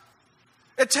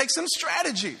 It takes some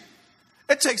strategy.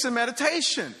 It takes some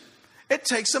meditation. It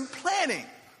takes some planning.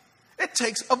 It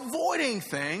takes avoiding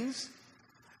things.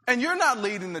 And you're not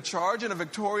leading the charge in a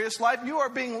victorious life. You are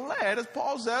being led, as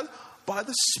Paul says, by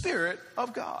the Spirit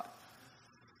of God.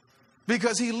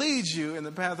 Because He leads you in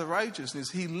the path of righteousness.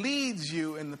 He leads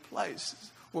you in the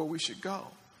places where we should go.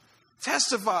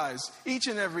 Testifies each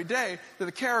and every day that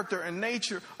the character and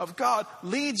nature of God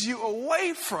leads you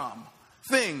away from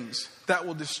things that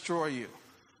will destroy you.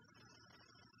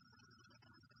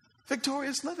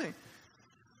 Victorious living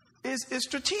is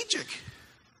strategic.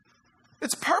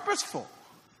 It's purposeful.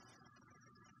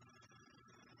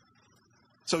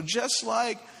 So just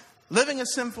like living a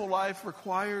sinful life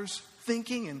requires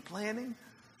thinking and planning,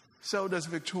 so does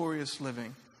victorious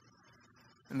living.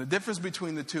 And the difference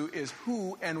between the two is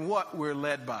who and what we're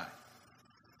led by.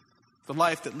 The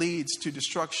life that leads to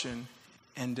destruction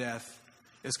and death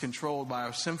is controlled by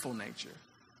our sinful nature.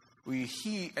 We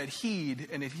heed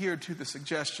and adhere to the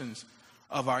suggestions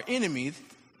of our enemy,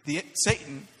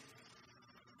 Satan,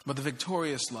 but the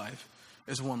victorious life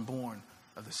is one born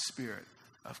of the Spirit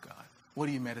of God. What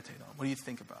do you meditate on? What do you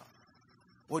think about?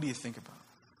 What do you think about?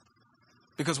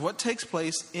 Because what takes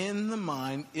place in the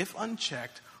mind, if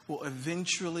unchecked, will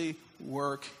eventually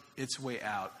work its way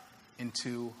out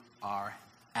into our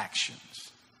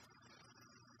actions.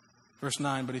 Verse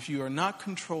 9, but if you are not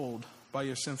controlled by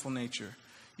your sinful nature,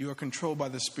 you are controlled by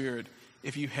the Spirit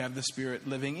if you have the Spirit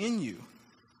living in you.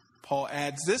 Paul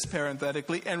adds this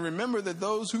parenthetically, and remember that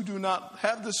those who do not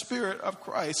have the Spirit of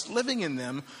Christ living in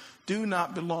them do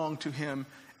not belong to Him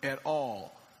at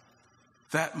all.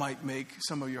 That might make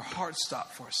some of your heart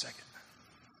stop for a second.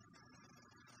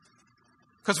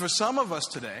 Because for some of us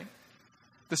today,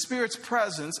 the Spirit's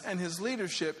presence and His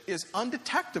leadership is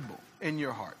undetectable in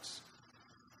your hearts.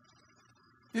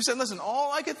 You said, listen,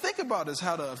 all I can think about is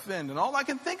how to offend, and all I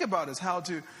can think about is how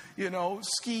to,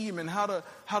 scheme and how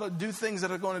to do things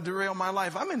that are going to derail my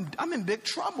life. I'm in big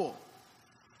trouble.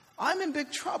 I'm in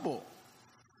big trouble.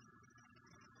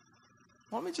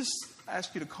 Let me just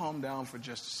ask you to calm down for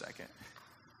just a second.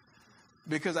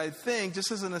 because I think,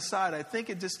 just as an aside, I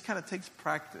think it just kind of takes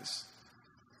practice.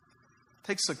 It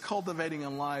takes a cultivating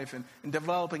in life and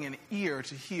developing an ear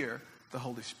to hear the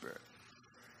Holy Spirit.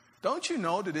 Don't you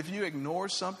know that if you ignore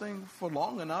something for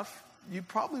long enough, you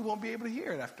probably won't be able to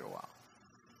hear it after a while?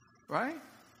 Right?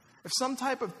 If some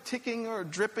type of ticking or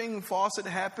dripping faucet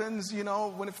happens,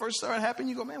 when it first started happening,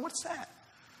 you go, man, what's that?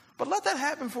 But let that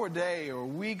happen for a day or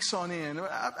weeks on end.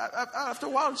 After a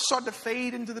while, it start to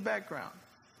fade into the background.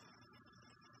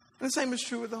 And the same is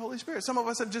true with the Holy Spirit. Some of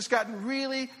us have just gotten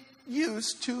really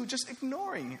used to just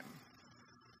ignoring Him.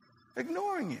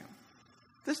 Ignoring Him.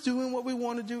 Just doing what we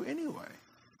want to do anyway.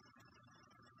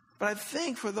 But I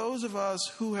think for those of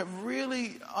us who have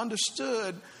really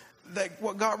understood that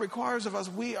what God requires of us,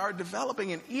 we are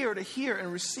developing an ear to hear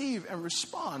and receive and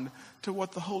respond to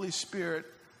what the Holy Spirit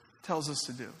tells us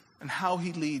to do and how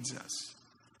He leads us.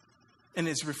 And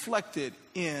it's reflected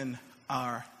in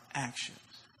our actions.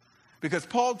 Because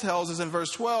Paul tells us in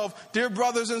verse 12, dear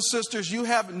brothers and sisters, you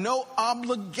have no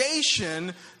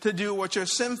obligation to do what your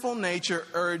sinful nature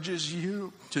urges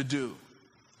you to do.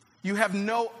 You have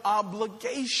no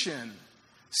obligation.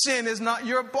 Sin is not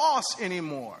your boss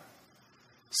anymore.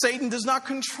 Satan does not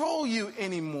control you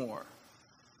anymore.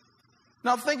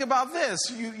 Now think about this.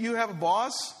 You have a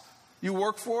boss you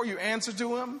work for, you answer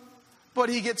to him, but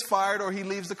he gets fired or he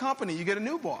leaves the company. You get a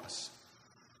new boss.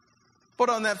 But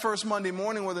on that first Monday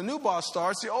morning where the new boss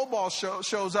starts, the old boss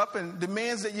shows up and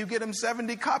demands that you get him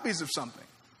 70 copies of something.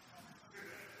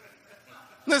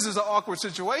 This is an awkward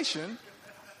situation,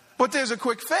 but there's a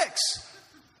quick fix.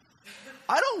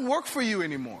 I don't work for you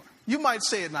anymore. You might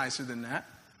say it nicer than that.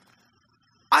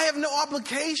 I have no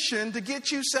obligation to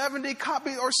get you 70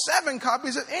 copies or 7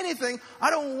 copies of anything. I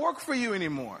don't work for you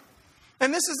anymore.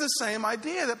 And this is the same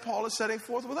idea that Paul is setting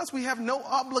forth with us. We have no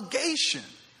obligation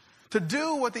to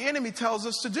do what the enemy tells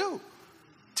us to do,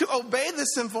 to obey the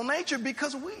sinful nature,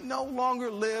 because we no longer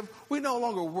live, we no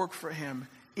longer work for him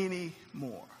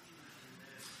anymore.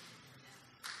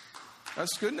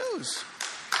 That's good news.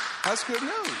 That's good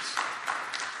news.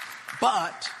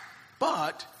 But,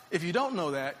 if you don't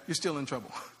know that, you're still in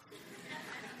trouble.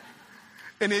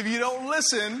 And if you don't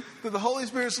listen to the Holy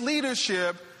Spirit's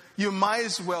leadership, you might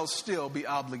as well still be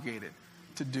obligated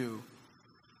to do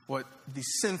what the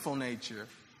sinful nature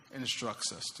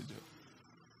instructs us to do.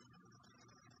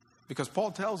 Because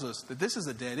Paul tells us that this is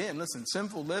a dead end. Listen,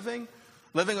 sinful living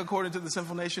according to the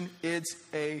sinful nature, it's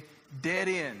a dead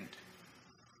end.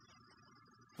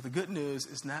 But the good news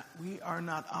is we are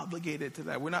not obligated to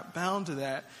that. We're not bound to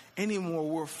that anymore.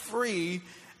 We're free.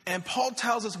 And Paul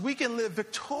tells us we can live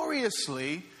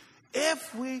victoriously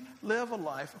if we live a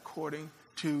life according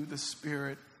to the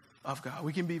Spirit of God.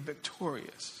 We can be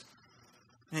victorious.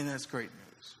 And that's great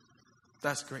news.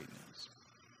 That's great news.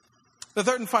 The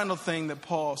third and final thing that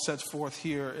Paul sets forth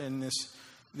here in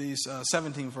these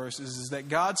 17 verses is that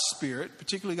God's Spirit,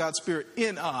 particularly God's Spirit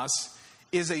in us,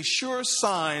 is a sure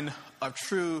sign of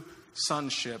true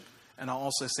sonship. And I'll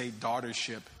also say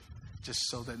daughtership, just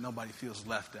so that nobody feels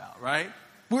left out, right?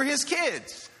 We're his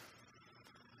kids.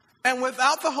 And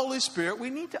without the Holy Spirit, we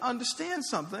need to understand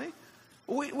something.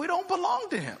 We don't belong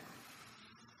to him.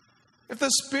 If the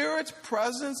Spirit's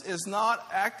presence is not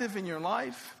active in your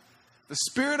life, the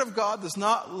Spirit of God does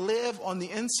not live on the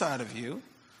inside of you.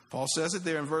 Paul says it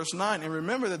there in verse 9. And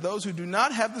remember that those who do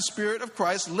not have the Spirit of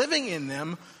Christ living in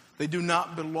them, they do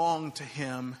not belong to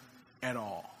him at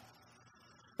all.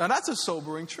 Now that's a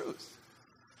sobering truth.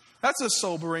 That's a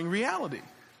sobering reality.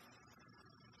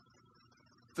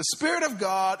 The Spirit of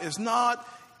God is not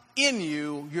in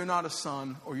you. You're not a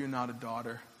son or you're not a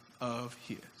daughter of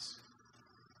his.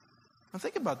 Now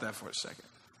think about that for a second.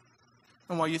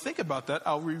 And while you think about that,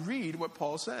 I'll reread what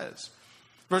Paul says.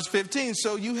 Verse 15,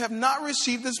 so you have not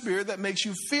received the Spirit that makes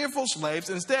you fearful slaves.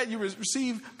 Instead, you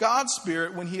received God's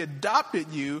Spirit when he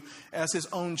adopted you as his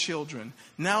own children.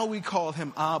 Now we call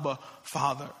him Abba,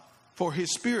 Father. For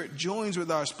his Spirit joins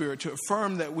with our spirit to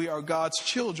affirm that we are God's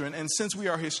children. And since we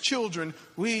are his children,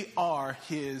 we are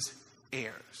his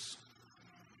heirs.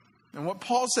 And what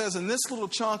Paul says in this little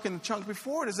chunk and the chunk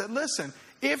before it is that, listen,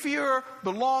 if you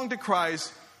belong to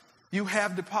Christ, you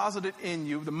have deposited in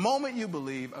you, the moment you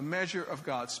believe, a measure of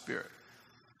God's Spirit.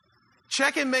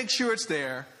 Check and make sure it's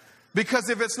there, because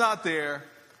if it's not there,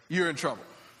 you're in trouble.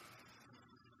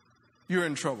 You're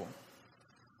in trouble.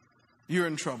 You're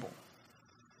in trouble.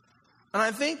 And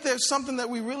I think there's something that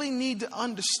we really need to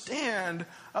understand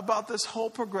about this whole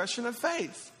progression of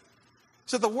faith.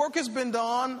 So the work has been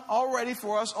done already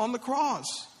for us on the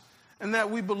cross. And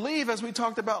that we believe, as we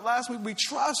talked about last week, we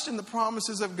trust in the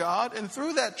promises of God. And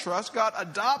through that trust, God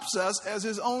adopts us as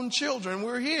his own children.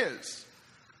 We're his.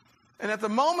 And at the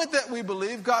moment that we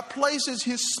believe, God places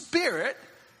his Spirit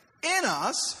in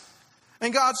us,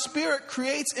 and God's Spirit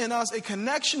creates in us a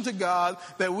connection to God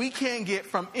that we can't get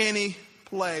from any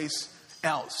place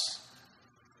else.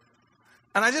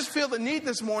 And I just feel the need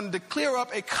this morning to clear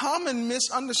up a common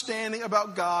misunderstanding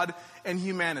about God and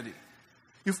humanity.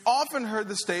 You've often heard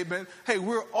the statement, hey,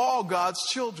 we're all God's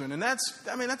children. And that's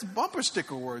bumper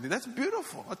sticker worthy. That's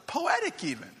beautiful. It's poetic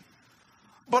even.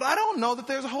 But I don't know that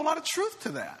there's a whole lot of truth to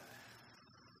that.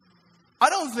 I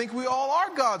don't think we all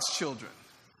are God's children.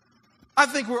 I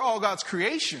think we're all God's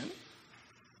creation.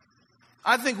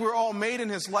 I think we're all made in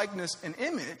his likeness and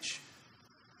image.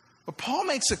 But Paul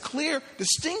makes a clear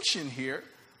distinction here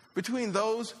between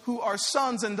those who are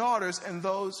sons and daughters and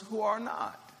those who are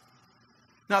not.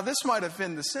 Now, this might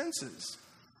offend the senses.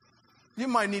 You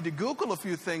might need to Google a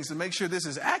few things to make sure this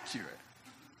is accurate.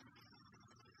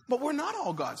 But we're not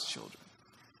all God's children.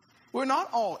 We're not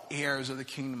all heirs of the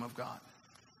kingdom of God.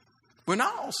 We're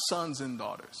not all sons and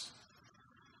daughters.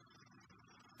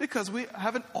 Because we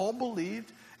haven't all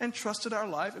believed and trusted our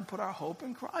life and put our hope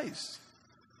in Christ.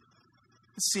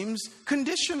 It seems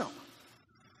conditional,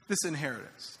 this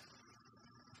inheritance.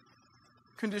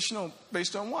 Conditional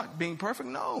based on what? Being perfect?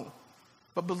 No.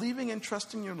 But believing and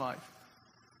trusting your life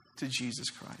to Jesus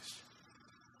Christ.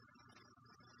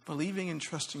 Believing and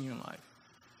trusting your life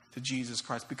to Jesus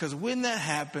Christ. Because when that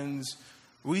happens,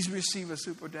 we receive a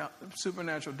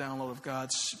supernatural download of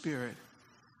God's Spirit.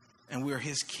 And we're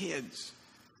his kids.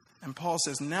 And Paul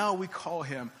says, now we call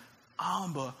him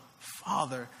Abba,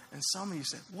 Father. And some of you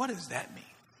say, what does that mean?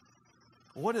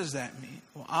 What does that mean?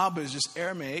 Well, Abba is just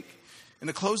Aramaic, and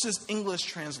the closest English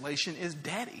translation is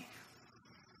daddy.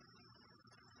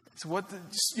 It's what the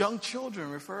young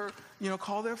children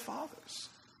call their fathers.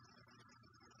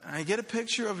 And I get a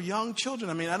picture of young children.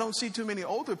 I don't see too many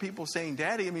older people saying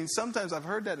daddy. Sometimes I've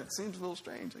heard that. It seems a little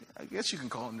strange. I guess you can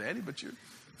call him daddy, but you're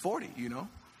 40,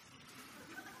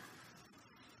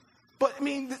 But,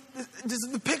 this is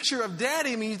the picture of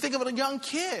daddy. You think of a young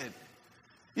kid.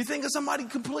 You think of somebody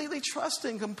completely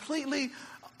trusting, completely,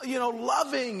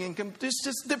 loving, and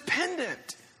just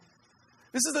dependent.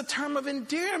 This is a term of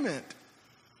endearment.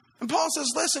 And Paul says,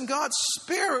 listen, God's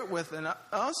Spirit within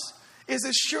us is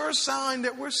a sure sign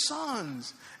that we're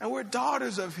sons and we're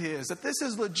daughters of his, that this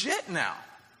is legit now.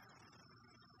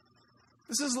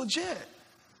 This is legit.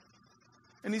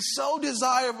 And he's so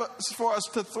desirous for us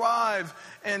to thrive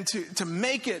and to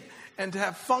make it and to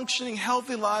have functioning,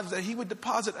 healthy lives that he would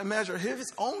deposit a measure of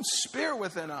his own Spirit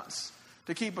within us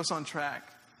to keep us on track,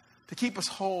 to keep us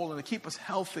whole and to keep us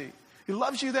healthy. He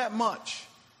loves you that much.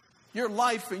 Your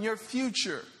life and your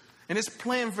future and his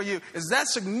plan for you is that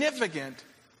significant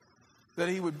that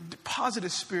he would deposit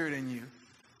his Spirit in you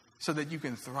so that you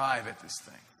can thrive at this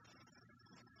thing.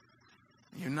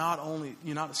 You're not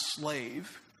a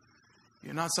slave.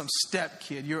 You're not some step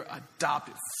kid. You're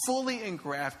adopted, fully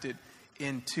engrafted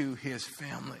into his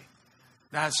family.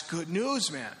 That's good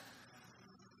news, man.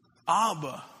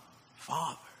 Abba,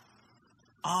 Father.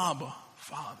 Abba,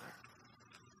 Father.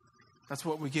 That's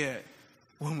what we get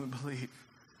when we believe.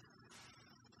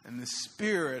 And the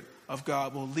Spirit of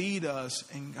God will lead us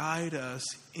and guide us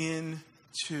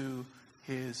into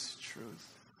his truth.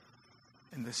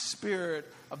 And the Spirit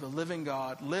of the living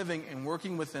God living and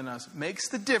working within us makes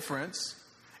the difference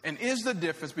and is the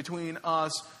difference between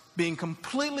us being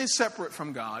completely separate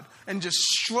from God and just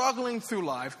struggling through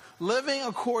life, living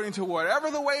according to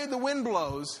whatever the way the wind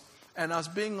blows, and us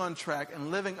being on track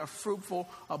and living a fruitful,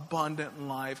 abundant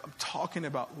life. I'm talking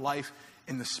about life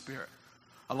in the Spirit.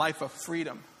 A life of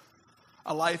freedom.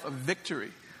 A life of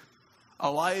victory.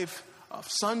 A life of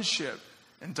sonship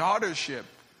and daughtership.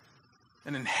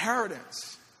 An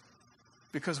inheritance.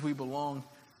 Because we belong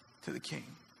to the King.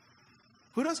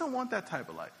 Who doesn't want that type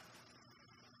of life?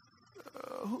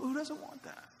 Who doesn't want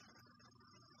that?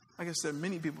 I guess there are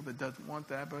many people that don't want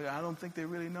that, but I don't think they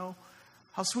really know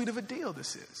how sweet of a deal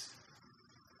this is.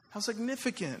 How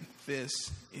significant this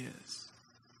is.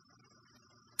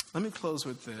 Let me close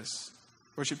with this.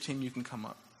 Worship team, you can come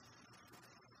up.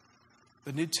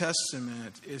 The New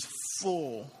Testament is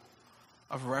full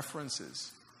of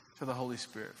references to the Holy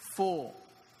Spirit. Full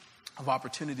of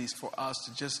opportunities for us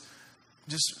to just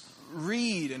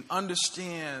read and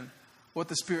understand what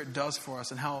the Spirit does for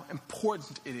us and how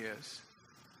important it is.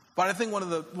 But I think one of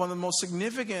the most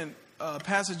significant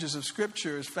passages of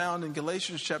Scripture is found in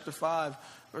Galatians chapter 5,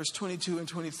 verse 22 and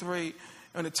 23,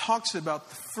 and it talks about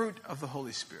the fruit of the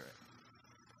Holy Spirit.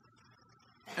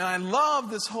 And I love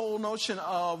this whole notion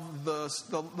of the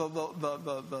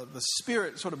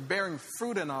Spirit sort of bearing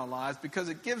fruit in our lives because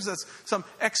it gives us some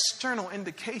external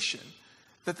indication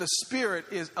that the Spirit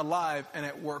is alive and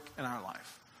at work in our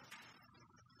life.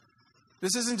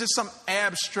 This isn't just some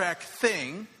abstract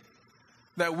thing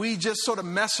that we just sort of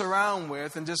mess around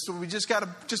with and we just got to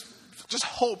just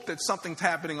hope that something's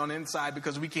happening on the inside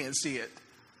because we can't see it.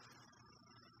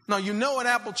 Now, an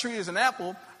apple tree is an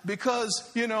apple because,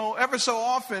 ever so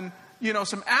often,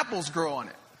 some apples grow on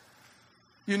it.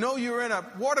 You're in a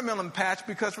watermelon patch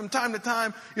because from time to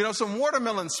time, some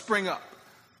watermelons spring up.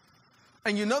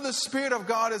 And the Spirit of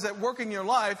God is at work in your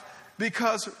life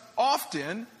because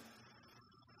often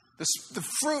the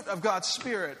fruit of God's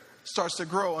Spirit starts to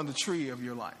grow on the tree of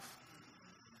your life.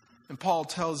 And Paul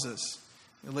tells us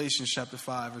in Galatians chapter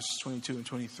 5, verses 22 and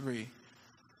 23,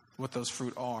 what those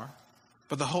fruit are.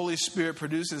 But the Holy Spirit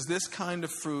produces this kind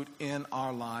of fruit in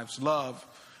our lives: love,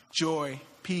 joy,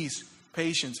 peace,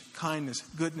 patience, kindness,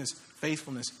 goodness,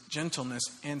 faithfulness, gentleness,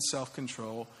 and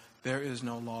self-control. There is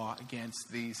no law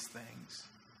against these things.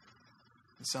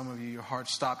 And some of you, your heart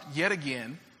stopped yet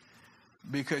again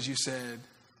because you said,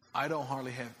 I don't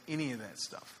hardly have any of that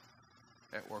stuff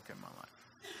at work in my life.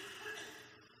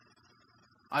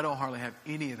 I don't hardly have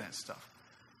any of that stuff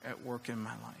at work in my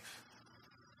life.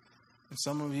 And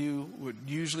some of you would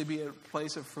usually be at a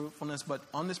place of fruitfulness, but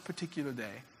on this particular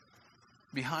day,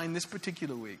 behind this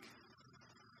particular week,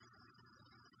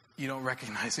 you don't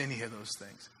recognize any of those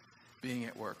things being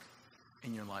at work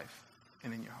in your life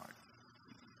and in your heart.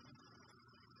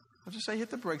 I'll just say hit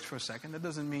the brakes for a second. That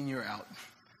doesn't mean you're out.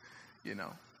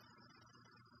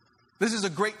 This is a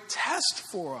great test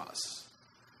for us.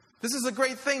 This is a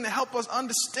great thing to help us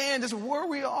understand just where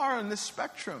we are in this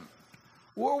spectrum,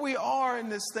 where we are in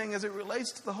this thing as it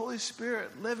relates to the Holy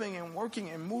Spirit living and working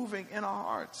and moving in our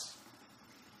hearts.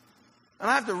 And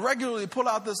I have to regularly pull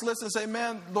out this list and say,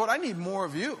 man, Lord, I need more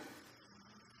of you.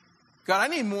 God, I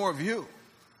need more of you.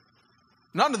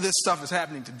 None of this stuff is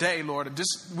happening today, Lord.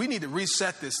 We need to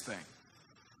reset this thing.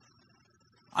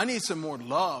 I need some more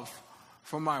love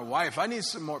from my wife. I need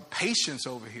some more patience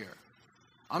over here.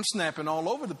 I'm snapping all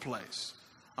over the place.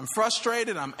 I'm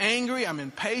frustrated. I'm angry. I'm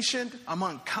impatient. I'm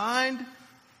unkind.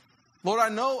 Lord, I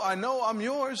know I'm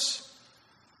yours.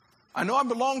 I know I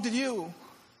belong to you.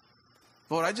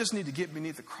 Lord, I just need to get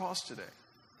beneath the cross today.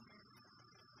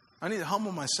 I need to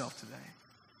humble myself today.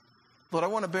 Lord, I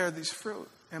want to bear these fruit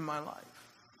in my life.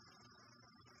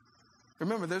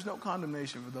 Remember, there's no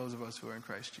condemnation for those of us who are in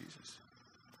Christ Jesus.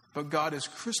 But God is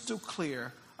crystal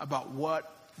clear about what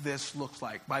this looks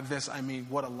like. By this, I mean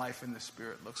what a life in the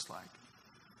Spirit looks like.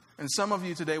 And some of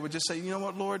you today would just say, you know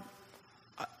what, Lord,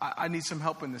 I need some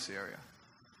help in this area.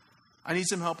 I need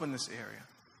some help in this area.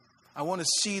 I want to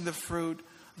see the fruit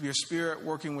of your Spirit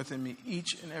working within me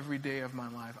each and every day of my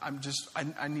life.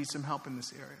 I need some help in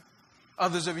this area.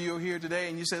 Others of you are here today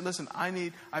and you say, listen,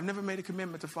 I've never made a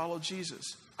commitment to follow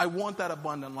Jesus. I want that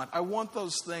abundant life. I want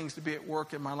those things to be at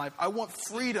work in my life. I want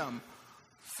freedom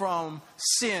from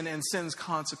sin and sin's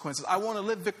consequences. I want to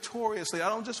live victoriously. I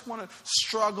don't just want to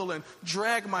struggle and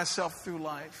drag myself through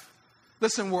life.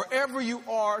 Listen, wherever you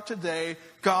are today,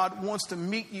 God wants to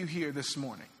meet you here this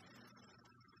morning.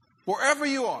 Wherever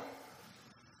you are.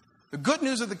 The good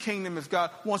news of the kingdom is God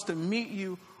wants to meet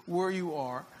you where you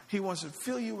are. He wants to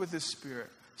fill you with His Spirit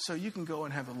so you can go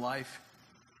and have the life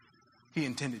He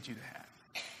intended you to have.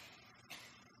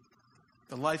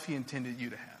 The life He intended you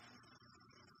to have.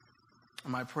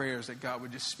 And my prayer is that God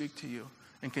would just speak to you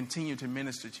and continue to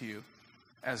minister to you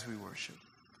as we worship.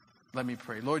 Let me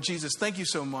pray. Lord Jesus, thank you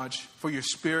so much for your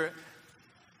Spirit.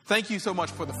 Thank you so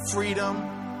much for the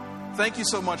freedom. Thank you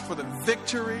so much for the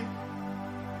victory.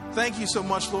 Thank you so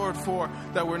much, Lord, for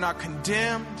that we're not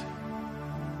condemned,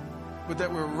 but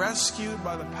that we're rescued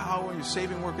by the power and your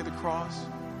saving work at the cross.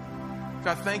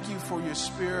 God, thank you for your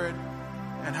Spirit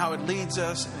and how it leads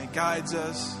us and it guides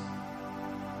us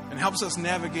and helps us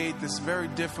navigate this very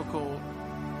difficult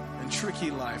and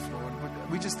tricky life, Lord.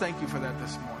 We just thank you for that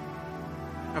this morning.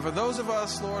 And for those of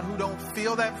us, Lord, who don't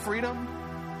feel that freedom,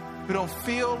 who don't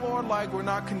feel, Lord, like we're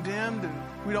not condemned,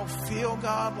 and we don't feel,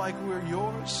 God, like we're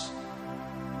yours,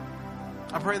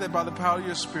 I pray that by the power of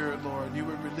your Spirit, Lord, you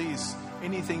would release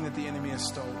anything that the enemy has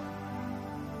stolen.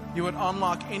 You would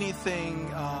unlock anything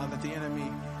that the enemy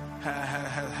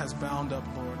has bound up,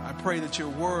 Lord. I pray that your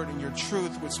word and your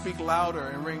truth would speak louder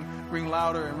and ring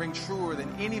louder and ring truer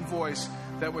than any voice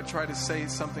that would try to say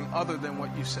something other than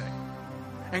what you say.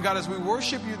 And God, as we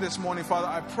worship you this morning, Father,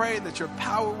 I pray that your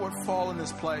power would fall in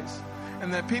this place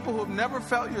and that people who have never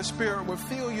felt your Spirit would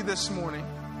feel you this morning.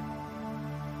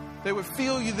 They would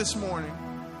feel you this morning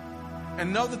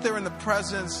and know that they're in the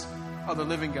presence of the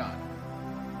living God.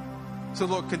 So,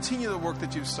 Lord, continue the work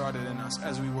that you've started in us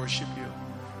as we worship you,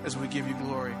 as we give you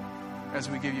glory, as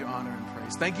we give you honor and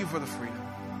praise. Thank you for the freedom.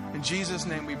 In Jesus'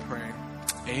 name we pray.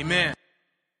 Amen.